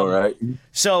 I know, right?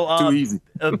 So too easy.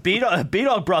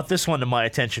 B-Dog brought this one to my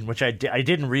attention, which I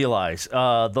didn't realize.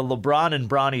 The LeBron and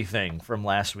Bronny thing from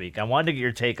last week. I wanted to get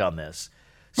your take on this.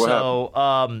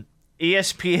 ESPN's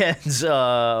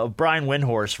Brian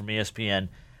Windhorst from ESPN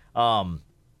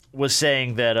was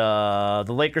saying that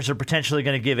the Lakers are potentially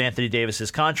going to give Anthony Davis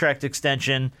his contract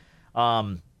extension,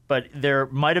 but there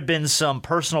might have been some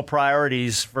personal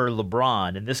priorities for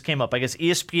LeBron, and this came up. I guess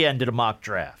ESPN did a mock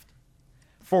draft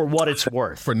for what it's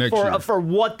worth. For next year. For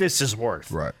what this is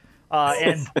worth. Right.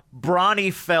 And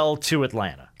Bronny fell to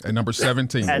Atlanta. At number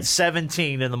 17. At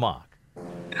 17 in the mock.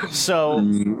 So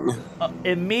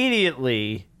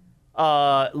immediately,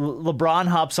 LeBron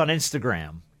hops on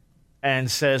Instagram and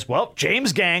says, well,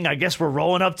 James gang, I guess we're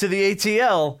rolling up to the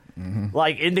ATL,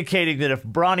 like indicating that if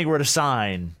Bronny were to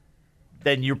sign,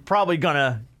 then you're probably going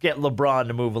to get LeBron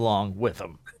to move along with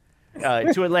him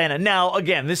to Atlanta. Now,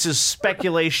 again, this is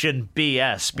speculation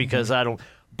BS because I don't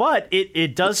 – but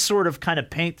it does sort of kind of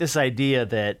paint this idea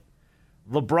that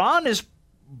LeBron is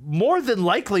more than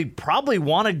likely probably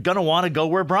going to want to go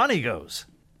where Bronny goes.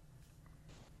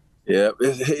 Yeah,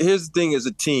 here's the thing: as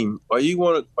a team, are you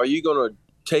gonna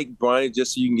take Bronny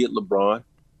just so you can get LeBron?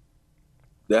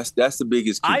 That's the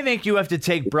biggest key. I think you have to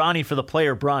take Bronny for the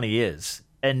player Bronny is,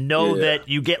 and know that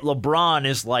you get LeBron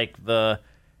is like the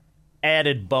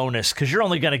added bonus because you're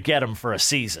only going to get him for a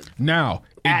season. Now,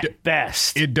 at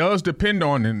best, it does depend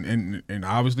on, and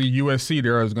obviously USC,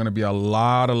 there is going to be a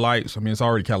lot of lights. I mean, it's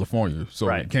already California,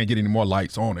 so you can't get any more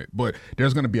lights on it. But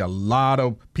there's going to be a lot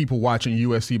of people watching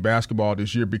USC basketball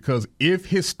this year because if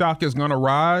his stock is going to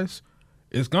rise,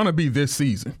 it's going to be this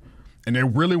season. And they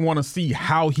really want to see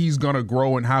how he's going to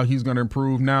grow and how he's going to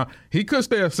improve. Now, he could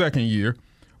stay a second year,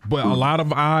 but a lot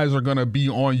of eyes are going to be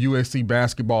on USC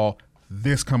basketball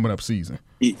this coming up season.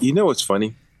 You know what's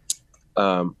funny?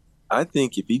 I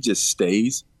think if he just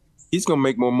stays, he's going to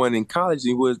make more money in college than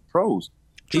he would pros.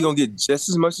 He's going to get just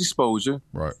as much exposure.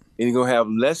 Right. And he's going to have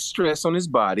less stress on his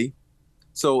body.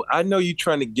 So I know you're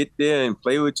trying to get there and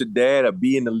play with your dad or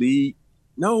be in the league.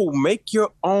 No, make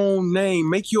your own name.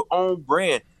 Make your own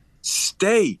brand.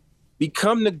 Stay.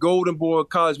 Become the golden boy of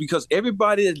college because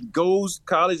everybody that goes to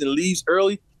college and leaves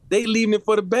early, they leaving it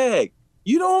for the bag.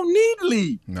 You don't need to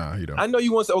leave. No, you don't. I know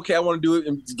you want to say, okay, I want to do it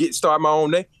and start my own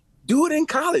name. Do it in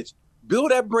college. Build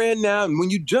that brand now. And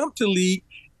when you jump to league,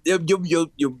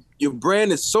 your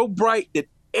brand is so bright that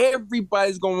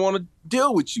everybody's going to want to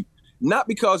deal with you. Not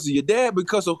because of your dad,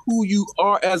 because of who you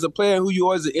are as a player, who you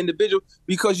are as an individual,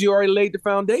 because you already laid the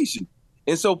foundation.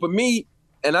 And so for me,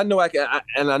 and I know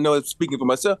I know it's speaking for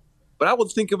myself, but I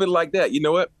would think of it like that. You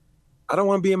know what? I don't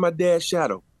want to be in my dad's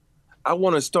shadow. I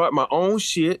want to start my own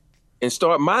shit and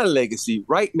start my legacy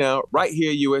right now, right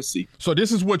here at USC. So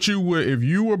this is what you would, if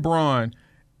you were Bron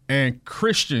and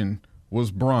Christian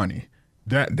was Bronny,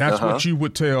 that's what you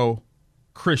would tell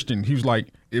Christian. He was like,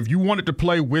 if you wanted to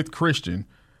play with Christian,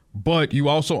 but you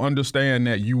also understand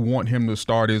that you want him to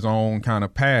start his own kind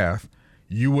of path,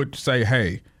 you would say,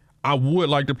 hey, I would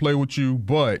like to play with you,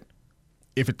 but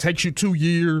if it takes you 2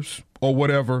 years or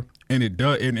whatever, and it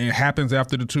does, and it happens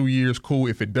after the 2 years, cool.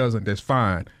 If it doesn't, that's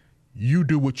fine. You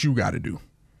do what you got to do.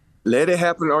 Let it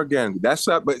happen organically. That's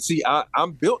not. But see,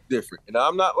 I'm built different, and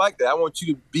I'm not like that. I want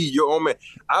you to be your own man.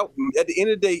 At the end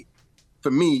of the day,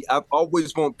 for me, I've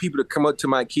always want people to come up to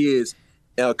my kids,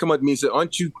 come up to me and say,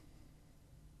 "Aren't you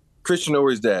Christian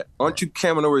or is that? Aren't you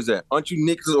Cameron or is that? Aren't you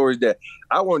Nicholas or is that?"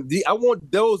 I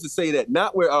want those to say that,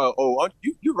 not where aren't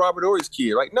you Robert Ory's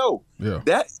kid? Like, no,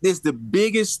 that is the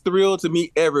biggest thrill to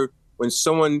me ever when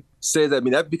someone says that. I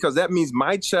mean, because that means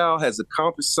my child has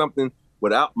accomplished something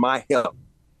without my help.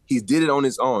 He did it on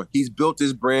his own. He's built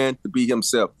his brand to be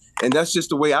himself. And that's just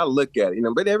the way I look at it.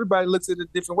 But everybody looks at it a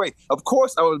different way. Of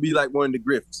course, I would be like one of the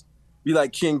Griffins. Be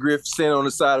like Ken Griff, standing on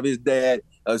the side of his dad,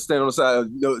 standing on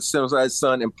the side of his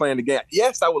son and playing the game.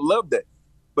 Yes, I would love that.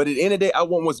 But at the end of the day, I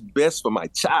want what's best for my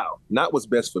child, not what's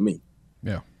best for me.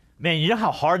 Yeah. Man, you know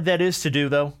how hard that is to do,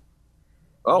 though?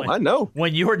 Oh, I know.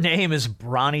 When your name is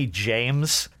Bronny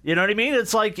James, you know what I mean?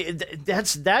 It's like,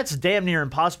 that's damn near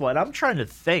impossible. And I'm trying to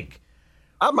think.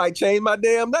 I might change my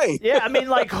damn name. Yeah, I mean,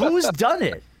 like, who's done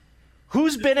it?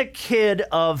 Who's been a kid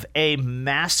of a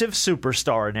massive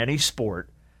superstar in any sport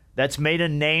that's made a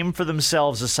name for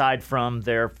themselves aside from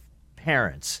their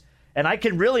parents? And I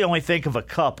can really only think of a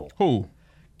couple. Who?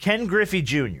 Ken Griffey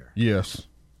Jr. Yes.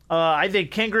 I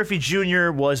think Ken Griffey Jr.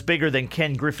 was bigger than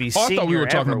Ken Griffey Sr. I thought we were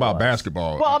talking about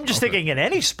basketball. Well, I'm just thinking in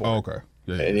any sport. Oh, okay.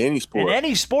 Yeah. In any sport. In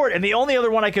any sport. And the only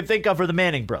other one I could think of are the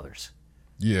Manning brothers.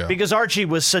 Yeah. Because Archie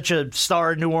was such a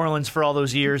star in New Orleans for all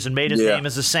those years and made his name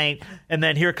as a Saint. And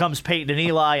then here comes Peyton and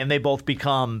Eli, and they both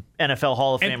become NFL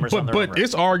Hall of Famers on their own. But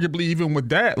it's arguably, even with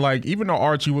that, like, even though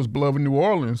Archie was beloved in New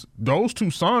Orleans, those two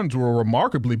sons were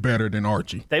remarkably better than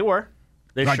Archie. They were.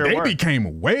 They were.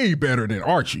 Became way better than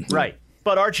Archie. Right.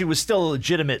 But Archie was still a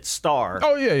legitimate star.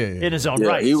 Oh, yeah. In his own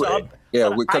right.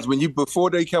 Because before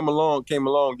they came along, you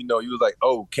was like,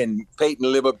 oh, can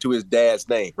Peyton live up to his dad's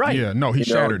name? Right. Yeah, no, he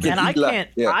shattered it. And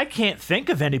I can't think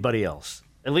of anybody else,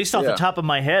 at least off the top of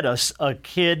my head, a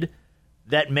kid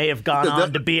that may have gone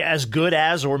on to be as good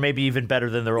as or maybe even better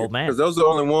than their old man. Because those are the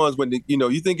only ones when,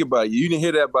 you think about it. You didn't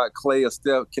hear that about Clay or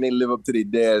Steph. Can they live up to their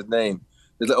dad's name?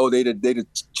 It's like, oh, they the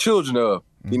children of.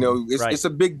 It's a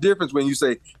big difference when you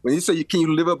say can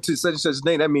you live up to such and such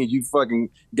name? That means you fucking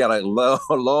got a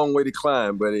long way to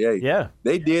climb. But hey,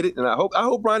 they did it, and I hope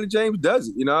Bronny James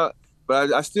does it.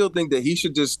 But I still think that he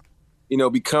should just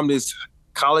become this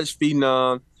college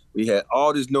phenom. We had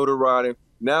all this notoriety.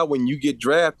 Now, when you get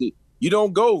drafted, you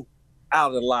don't go out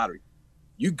of the lottery.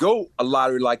 You go a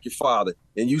lottery like your father,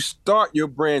 and you start your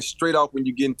brand straight off when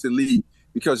you get into the league.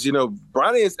 Because,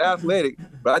 Bronny is athletic,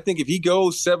 but I think if he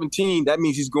goes 17, that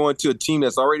means he's going to a team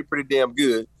that's already pretty damn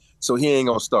good, so he ain't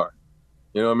going to start.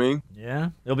 You know what I mean?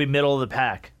 Yeah. He'll be middle of the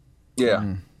pack. Yeah.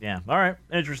 Mm-hmm. Yeah. All right.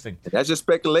 Interesting. That's just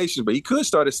speculation, but he could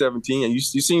start at 17, and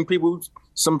you've seen people,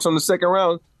 some from the second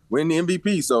round, win the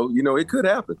MVP, so, it could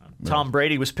happen. Tom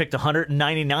Brady was picked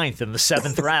 199th in the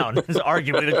 7th round. He's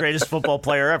arguably the greatest football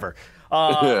player ever.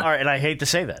 All right, and I hate to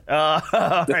say that.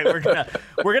 All right,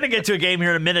 we're gonna get to a game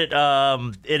here in a minute.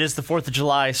 It is the 4th of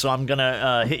July, so I'm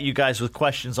gonna hit you guys with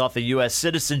questions off the U.S.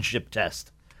 Citizenship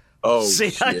Test. Oh, see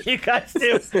how you guys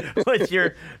do with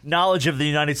your knowledge of the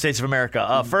United States of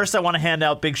America. First, I want to hand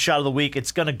out Big Shot of the Week.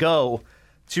 It's gonna go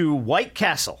to White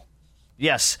Castle.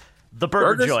 Yes, the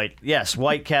burger joint. Yes,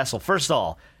 White Castle. First of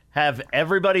all, have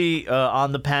everybody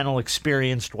on the panel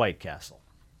experienced White Castle?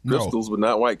 Crystals, but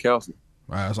not White Castle.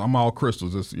 I'm all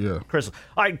crystals. Crystal.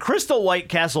 All right, Crystal White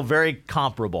Castle, very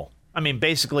comparable. I mean,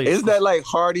 basically, isn't that like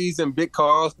Hardee's and Big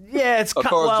Cars? Yeah, it's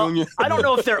Carl Jr. I don't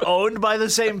know if they're owned by the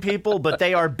same people, but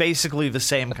they are basically the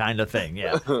same kind of thing.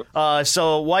 Yeah.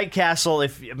 So White Castle.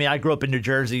 I grew up in New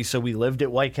Jersey, so we lived at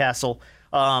White Castle.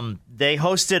 They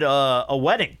hosted a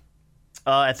wedding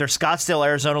at their Scottsdale,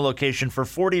 Arizona location for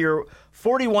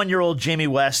 41-year-old Jamie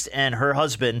West and her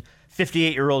husband,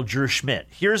 58-year-old Drew Schmidt.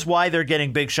 Here's why they're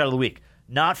getting Big Shot of the Week.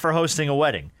 Not for hosting a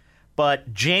wedding,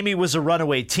 but Jamie was a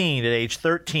runaway teen at age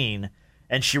 13,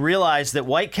 and she realized that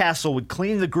White Castle would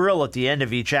clean the grill at the end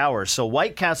of each hour. So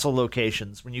White Castle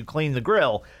locations, when you clean the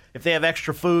grill, if they have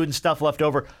extra food and stuff left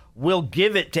over, will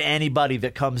give it to anybody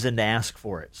that comes in to ask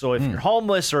for it. So if you're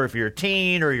homeless or if you're a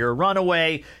teen or you're a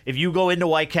runaway, if you go into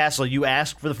White Castle, you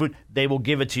ask for the food, they will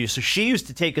give it to you. So she used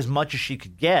to take as much as she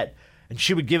could get, and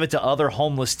she would give it to other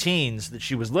homeless teens that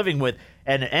she was living with,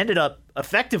 and it ended up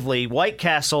effectively White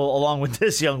Castle, along with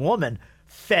this young woman,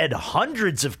 fed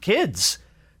hundreds of kids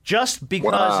just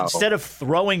because instead of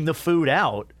throwing the food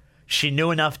out, she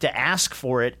knew enough to ask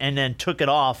for it and then took it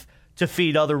off to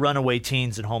feed other runaway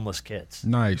teens and homeless kids.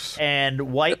 Nice.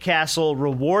 And White Castle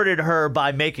rewarded her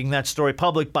by making that story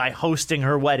public by hosting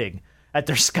her wedding at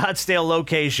their Scottsdale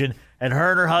location, and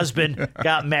her and her husband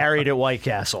got married at White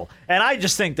Castle. And I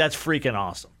just think that's freaking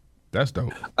awesome. That's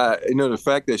dope. The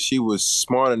fact that she was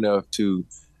smart enough to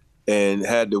and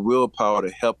had the willpower to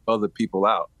help other people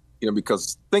out.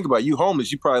 Because think about it, you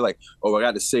homeless, you probably like, oh, I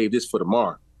got to save this for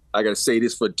tomorrow. I got to save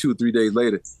this for 2-3 days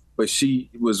later. But she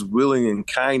was willing and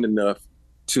kind enough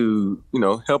to,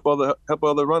 help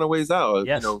other runaways out.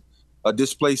 Yes.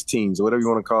 Displaced teens or whatever you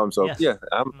want to call them. So yes.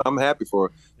 I'm happy for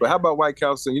her. But how about White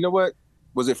Castle? You know what?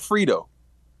 Was it free though?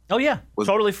 Oh yeah,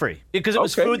 totally free because it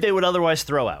was food they would otherwise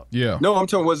throw out. Yeah. No, I'm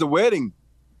talking. Was the wedding?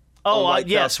 Oh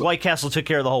yes, White Castle took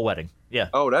care of the whole wedding. Yeah.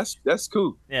 Oh, that's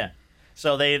cool. Yeah.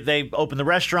 So they opened the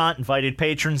restaurant, invited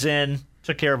patrons in,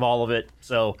 took care of all of it.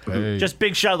 So just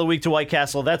big shout of the week to White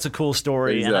Castle. That's a cool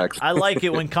story. Exactly. And I like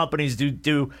it when companies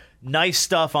do nice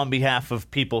stuff on behalf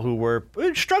of people who were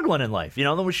struggling in life.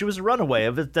 When she was a runaway,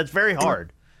 that's very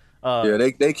hard.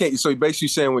 They can't. So basically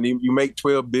saying when you make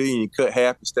 $12 billion, you cut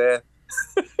half the staff.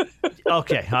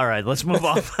 Okay, all right, let's move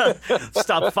on.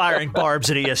 Stop firing barbs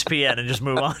at ESPN and just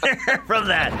move on from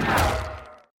that.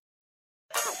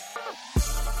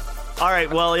 All right,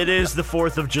 well, it is the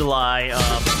 4th of July.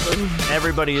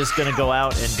 Everybody is going to go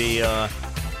out and be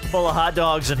full of hot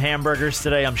dogs and hamburgers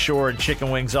today, I'm sure, and chicken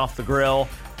wings off the grill.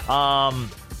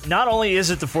 Not only is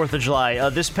it the 4th of July,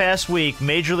 this past week,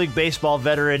 Major League Baseball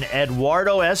veteran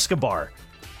Eduardo Escobar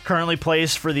currently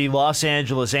plays for the Los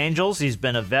Angeles Angels. He's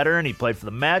been a veteran. He played for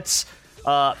the Mets,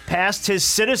 passed his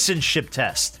citizenship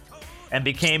test, and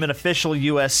became an official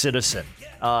U.S. citizen.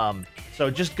 So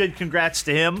just good congrats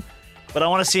to him. But I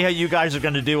want to see how you guys are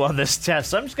going to do on this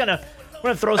test. So I'm going to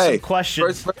throw some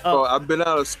questions. First of all, I've been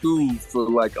out of school for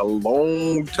like a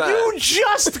long time. You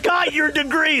just got your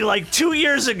degree like 2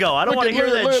 years ago. I don't want to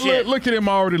hear that shit. Look at him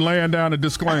already laying down a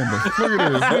disclaimer. Look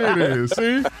at this. There it is.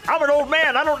 See? I'm an old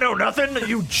man. I don't know nothing.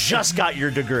 You just got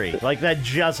your degree. Like that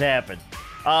just happened.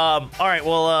 All right.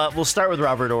 Well, we'll start with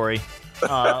Robert Horry.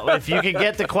 If you can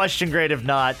get the question great, if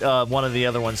not, one of the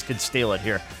other ones could steal it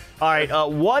here. All right.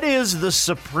 What is the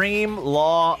supreme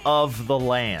law of the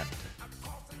land?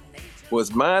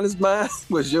 What's mine is mine.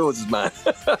 What's yours is mine.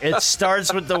 It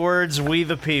starts with the words "we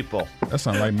the people." That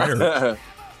sounds like marriage.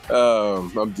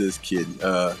 I'm just kidding.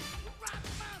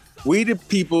 We the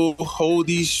people hold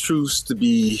these truths to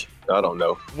be, I don't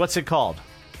know. What's it called?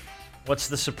 What's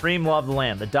the supreme law of the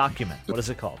land? The document. What is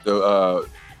it called?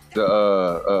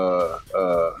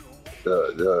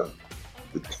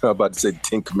 I'm about to say the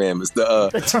 10 Commandments. The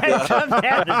 10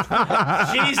 Commandments.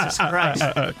 Jesus Christ.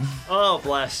 Oh,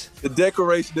 bless. The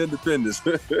Declaration of Independence.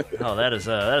 Oh, that is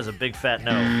a big fat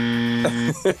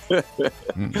no.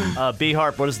 B.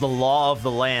 Harp, what is the law of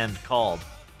the land called?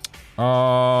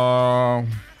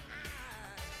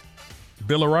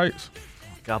 Bill of Rights.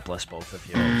 God bless both of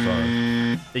you.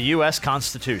 Sorry. The U.S.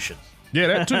 Constitution. Yeah,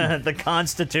 that too. The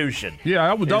Constitution.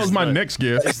 Yeah, that was my next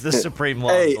guess. It's the supreme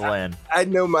law of the land. I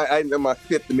know my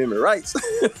Fifth Amendment rights.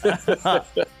 All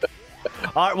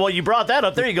right, well, you brought that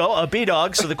up. There you go,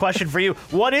 B-Dog. So the question for you,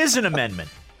 what is an amendment?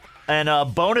 And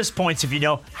bonus points if you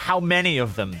know how many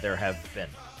of them there have been.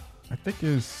 I think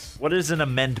it's... What is an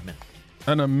amendment?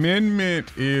 An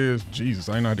amendment is... Jesus,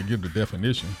 I know how to give the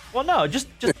definition. Well, no, just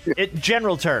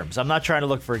general terms. I'm not trying to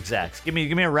look for exacts. Give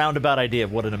me a roundabout idea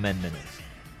of what an amendment is.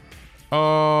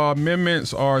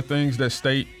 Amendments are things that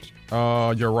state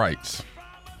your rights.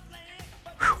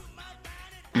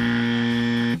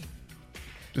 The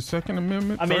Second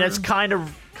Amendment? I mean, it's kind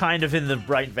of in the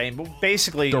right vein, but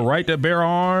basically... The right to bear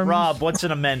arms? Rob, what's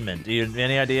an amendment? Do you have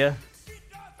any idea?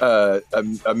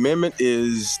 Amendment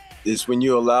is when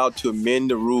you're allowed to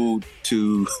amend the rule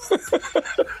to...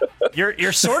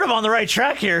 You're sort of on the right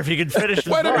track here if you can finish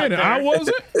the Wait a minute, I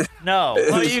wasn't? No,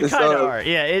 well, you kind of are.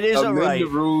 Yeah, it is a right.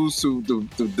 Amend the rules to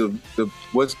the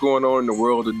what's going on in the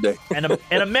world today. And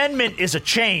an amendment is a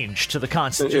change to the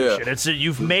Constitution. Yeah.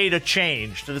 You've made a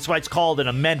change. That's why it's called an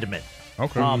amendment.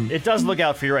 Okay. It does look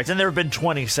out for your rights, and there have been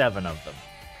 27 of them.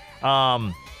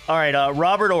 All right,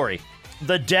 Robert Horry.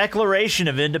 The Declaration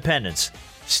of Independence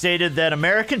stated that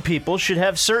American people should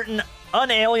have certain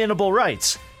unalienable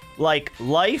rights, like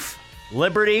life,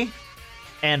 liberty,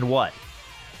 and what?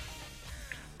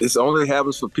 This only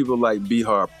happens for people like B.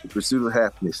 Harp, the pursuit of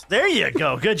happiness. There you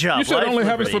go. Good job. You said life, it only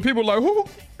happens for people like who?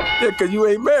 Yeah, because you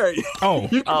ain't married. Oh.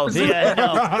 Oh, yeah.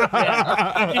 No.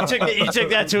 Yeah. You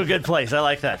took that to a good place. I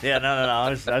like that. Yeah, no.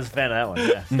 I was a fan of that one.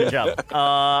 Yeah, good job.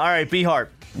 All right, B.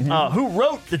 Harp. Who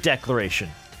wrote the Declaration?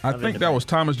 I think that was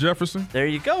Thomas Jefferson. There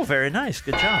you go. Very nice.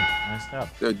 Good job. Nice job.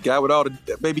 The guy with all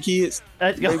the baby kids.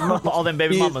 All them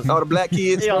baby mamas. All the black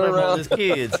kids. all running around. his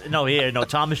kids. No,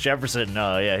 Thomas Jefferson.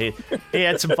 He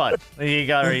had some fun. He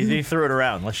threw it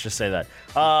around. Let's just say that.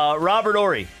 Robert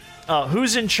Horry,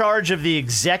 who's in charge of the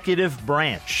executive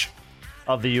branch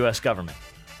of the U.S. government?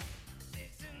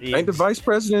 Ain't the vice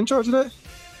president in charge of that?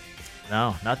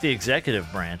 No, not the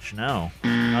executive branch. No.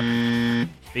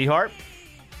 B. Harp?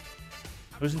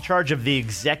 Who's in charge of the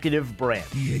executive branch?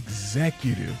 The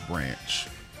executive branch.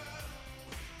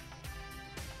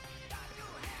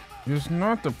 It's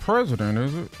not the president,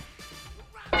 is it?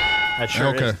 That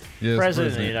sure is. Yes,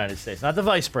 President of the United States. Not the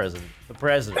vice president. The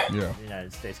president of the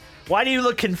United States. Why do you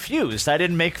look confused? I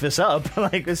didn't make this up.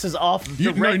 This is off the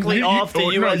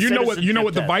U.S. You know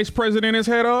what the vice president is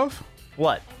head of?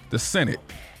 What? The Senate.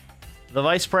 The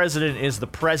vice president is the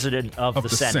president of the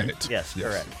Senate. Yes,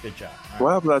 correct. Good job.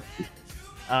 Well,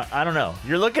 I don't know.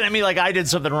 You're looking at me like I did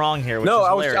something wrong here, which is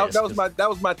hilarious. that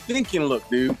was my thinking look,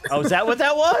 dude. Oh, is that what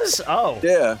that was? Oh.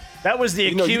 Yeah. That was the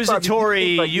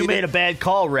accusatory, you made a bad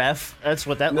call, ref. That's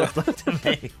what that looked like to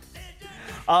me.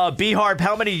 B. Harp,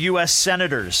 how many U.S.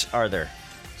 senators are there?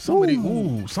 Some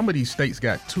of these states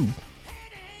got 2.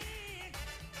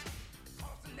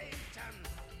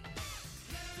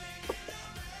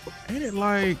 Ain't it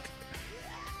like...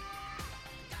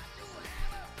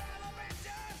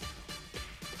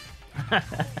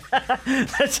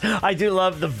 I do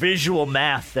love the visual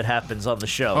math that happens on the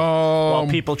show while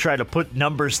people try to put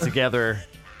numbers together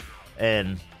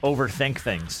and overthink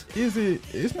things.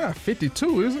 It's not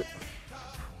 52, is it?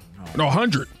 No,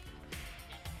 100.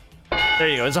 There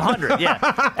you go. It's 100.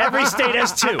 Yeah. Every state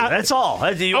has 2. That's all.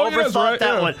 You overthought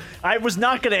that one. I was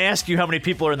not going to ask you how many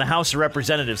people are in the House of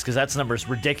Representatives because that number's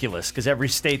ridiculous because every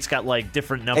state's got like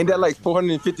different numbers. Ain't that like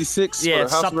 456? Yeah,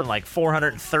 it's something like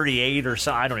 438 or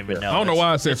something. I don't even know. I don't know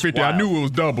why I said 50. Wild. I knew it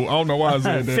was double. I don't know why I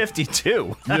said that.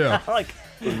 52. Yeah.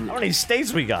 How many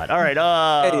states we got? All right.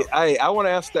 Hey, I want to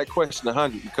ask that question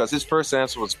 100 because his first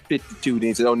answer was 52. Then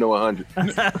he said, "Oh no, 100."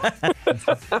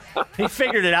 He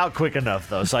figured it out quick enough,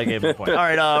 though, so I gave him a point. All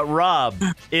right, Rob,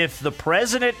 if the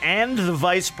president and the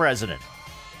vice president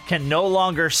can no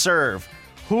longer serve,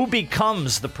 who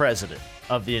becomes the president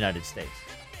of the United States?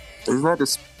 Isn't that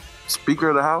the Speaker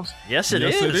of the House? Yes, it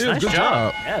is. It is. Nice Good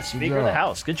job. Yeah, Speaker of the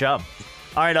House. Good job.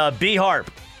 All right, B. Harp.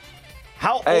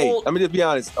 How old? Let me just be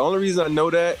honest. The only reason I know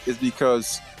that is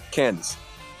because Candace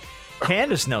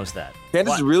knows that.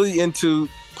 Candace is really into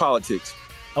politics.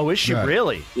 Oh, is she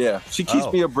really? Yeah, she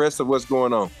keeps me abreast of what's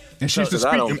going on. And she's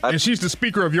she's the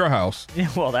Speaker of your House. Yeah,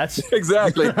 well, that's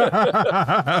exactly.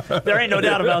 There ain't no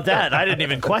doubt about that. I didn't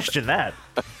even question that.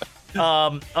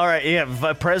 All right,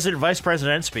 yeah, President, Vice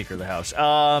President, and Speaker of the House.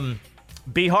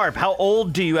 B. Harp, how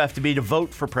old do you have to be to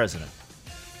vote for president?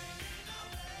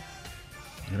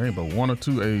 It ain't but 1 or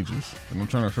 2 ages, and I'm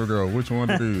trying to figure out which one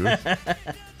it is.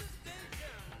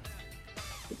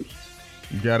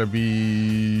 You gotta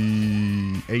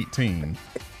be 18.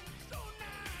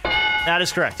 That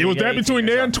is correct. It was that between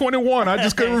there and 21. I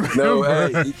just couldn't remember. No,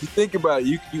 hey, you think about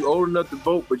it. You old enough to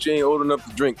vote, but you ain't old enough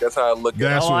to drink. That's how I look at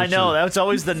it. Oh, I know. That's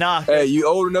always the knock. Hey, you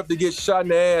old enough to get shot in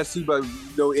the ass, but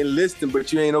enlisting,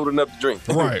 but you ain't old enough to drink.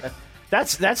 Right.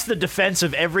 That's the defense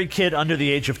of every kid under the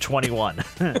age of 21.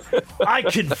 I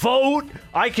can vote,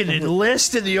 I can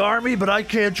enlist in the army, but I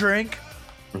can't drink.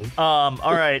 All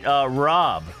right,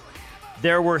 Rob.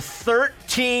 There were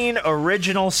 13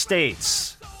 original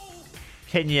states.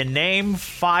 Can you name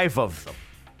 5 of them?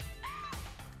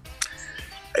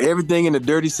 Everything in the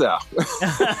dirty South.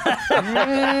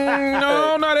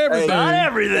 No, not everything. Not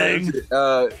everything.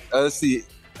 Let's see.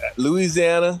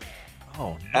 Louisiana.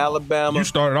 Oh, no. Alabama. You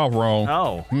started off wrong.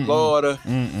 No. Florida.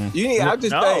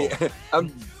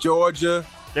 I'm Georgia.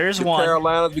 There's the one.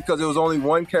 Carolinas because there was only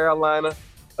one Carolina.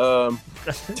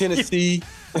 Tennessee.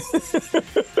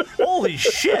 Holy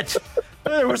shit.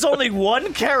 There was only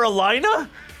one Carolina?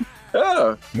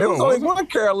 Yeah. There was only one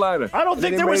Carolina. I don't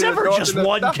think there was ever just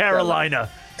one Carolina.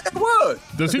 It was.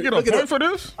 Does he get a point for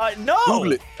this? No.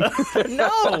 Google it.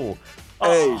 No.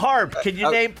 Hey, Harp, can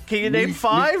you name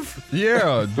 5?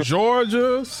 Yeah,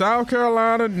 Georgia, South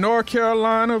Carolina, North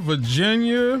Carolina,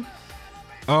 Virginia,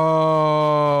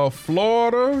 Florida.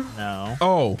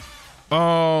 No.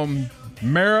 Oh,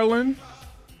 Maryland.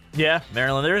 Yeah,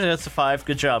 Maryland. That's a 5.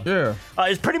 Good job. Yeah.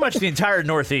 It's pretty much the entire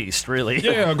Northeast, really.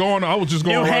 Yeah, I was just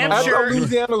going New right on. Hampshire. I thought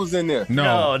Louisiana was in there.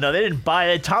 No, they didn't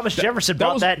buy it. Thomas Jefferson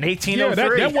bought that in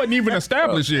 1803. Yeah, that wasn't even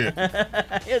established yet.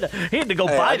 he had to go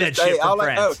buy that shit from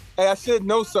France. I should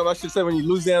know something. I should say when you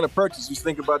Louisiana Purchase, you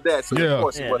think about that. So Yeah. of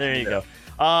course There you go.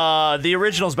 The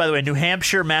originals, by the way, New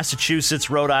Hampshire, Massachusetts,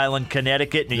 Rhode Island,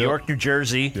 Connecticut, New York, New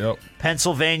Jersey,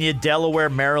 Pennsylvania, Delaware,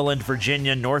 Maryland,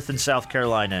 Virginia, North and South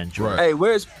Carolina, and Georgia. Hey,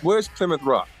 where's Plymouth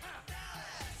Rock?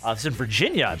 It's in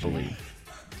Virginia, I believe.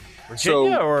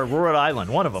 Virginia or Rhode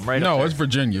Island, one of them, right? No, it's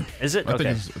Virginia. Is it? I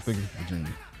Okay. think it's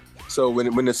Virginia. So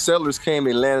when the settlers came,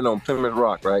 they landed on Plymouth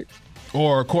Rock, right?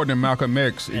 Or according to Malcolm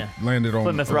X, it landed on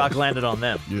Plymouth Rock landed on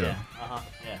them. Yeah.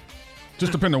 Yeah.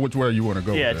 Just depending on which way you want to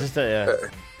go. Yeah, with that.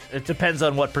 just it depends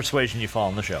on what persuasion you fall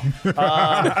on the show.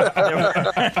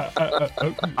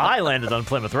 I landed on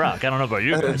Plymouth Rock. I don't know about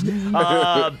you guys.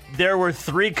 There were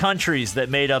 3 countries that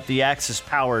made up the Axis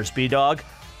powers, B-Dog.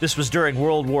 This was during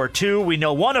World War II. We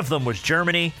know one of them was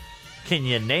Germany. Can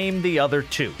you name the other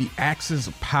 2? The Axis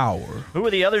of power. Who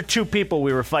were the other 2 people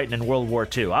we were fighting in World War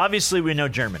II? Obviously, we know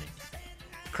Germany.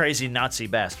 Crazy Nazi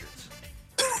bastards.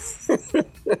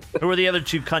 Who were the other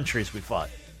 2 countries we fought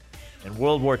in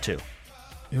World War II?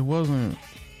 It wasn't.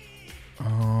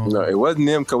 No, it wasn't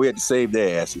them because we had to save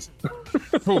their asses.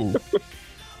 Who?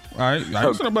 I ain't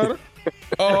saying about it.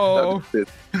 Oh,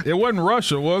 it wasn't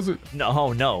Russia, was it?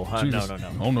 No. No. I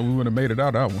don't know. We wouldn't have made it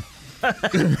out that one.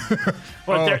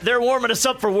 Well, they're warming us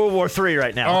up for World War III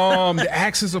right now. The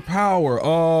Axis of power.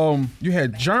 You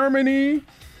had Germany.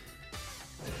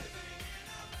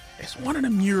 It's one of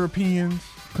them European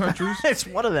countries. It's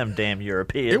one of them damn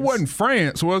Europeans. It wasn't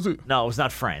France, was it? No, it was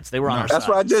not France. They were on our side. That's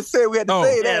what I just said. We had to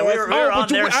say that. Yeah, we were on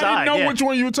their side. I didn't know which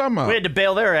one you were talking about. We had to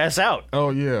bail their ass out.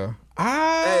 Oh, yeah.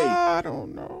 I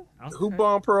don't know. Okay. Who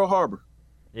bombed Pearl Harbor?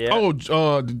 Yeah. Oh,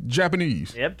 the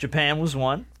Japanese. Yep, Japan was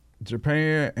one.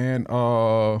 Japan and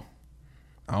I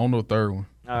don't know the third one.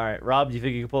 All right, Rob, do you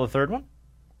think you can pull the third one?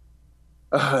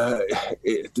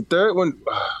 The third one.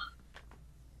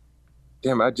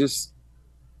 Damn, we were just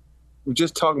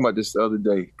talking about this the other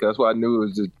day. That's why I knew it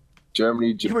was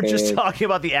Germany, Japan. You were just talking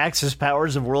about the Axis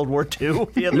powers of World War II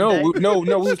the other day? No, we were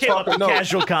Came up talking. with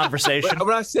casual conversation.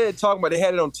 When I said talking about, they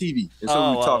had it on TV, and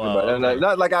so we were talking about it. And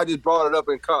not like I just brought it up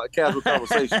in casual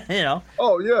conversation. You know.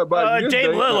 Oh yeah, but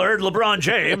Dame Lillard, LeBron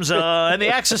James, and the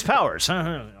Axis powers.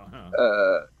 Was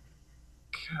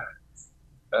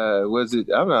it?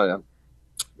 I'm not.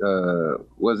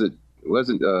 Wasn't it was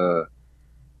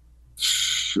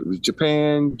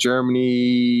Japan,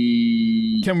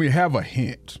 Germany? Can we have a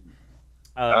hint?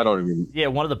 I don't even. Yeah,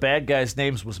 one of the bad guys'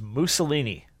 names was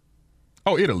Mussolini.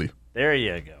 Oh, Italy. There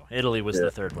you go. Italy was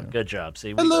the third one. Good job.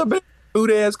 See, A little bit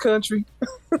boot ass country.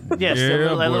 Yes, Yeah,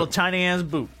 that little boy. tiny ass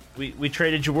boot. We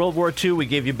traded you World War II. We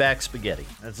gave you back spaghetti.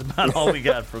 That's about all we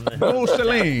got from there.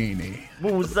 Mussolini.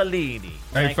 Mussolini. Hey,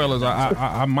 Thank fellas, you.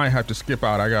 I might have to skip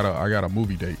out. I got a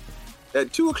movie date.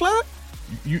 At 2:00.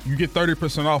 You get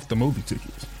 30% off the movie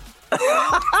tickets.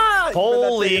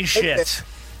 Holy shit.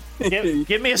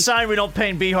 Give me a sign we don't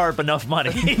pay B-Harp enough money.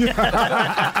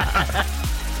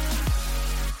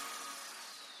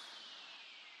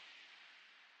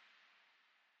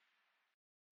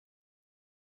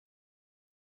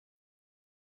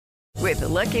 With the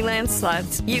Lucky Land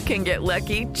Slots, you can get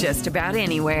lucky just about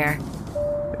anywhere.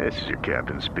 This is your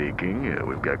captain speaking.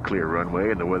 We've got clear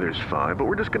runway and the weather's fine, but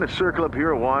we're just going to circle up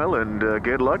here a while and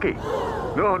get lucky.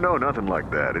 No, nothing like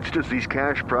that. It's just these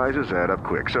cash prizes add up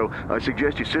quick. So I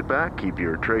suggest you sit back, keep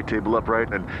your tray table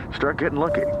upright, and start getting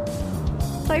lucky.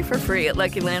 Play for free at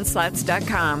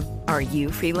LuckyLandSlots.com. Are you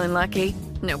feeling lucky?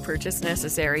 No purchase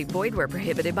necessary. Void where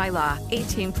prohibited by law.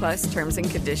 18+ terms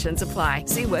and conditions apply.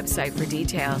 See website for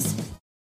details.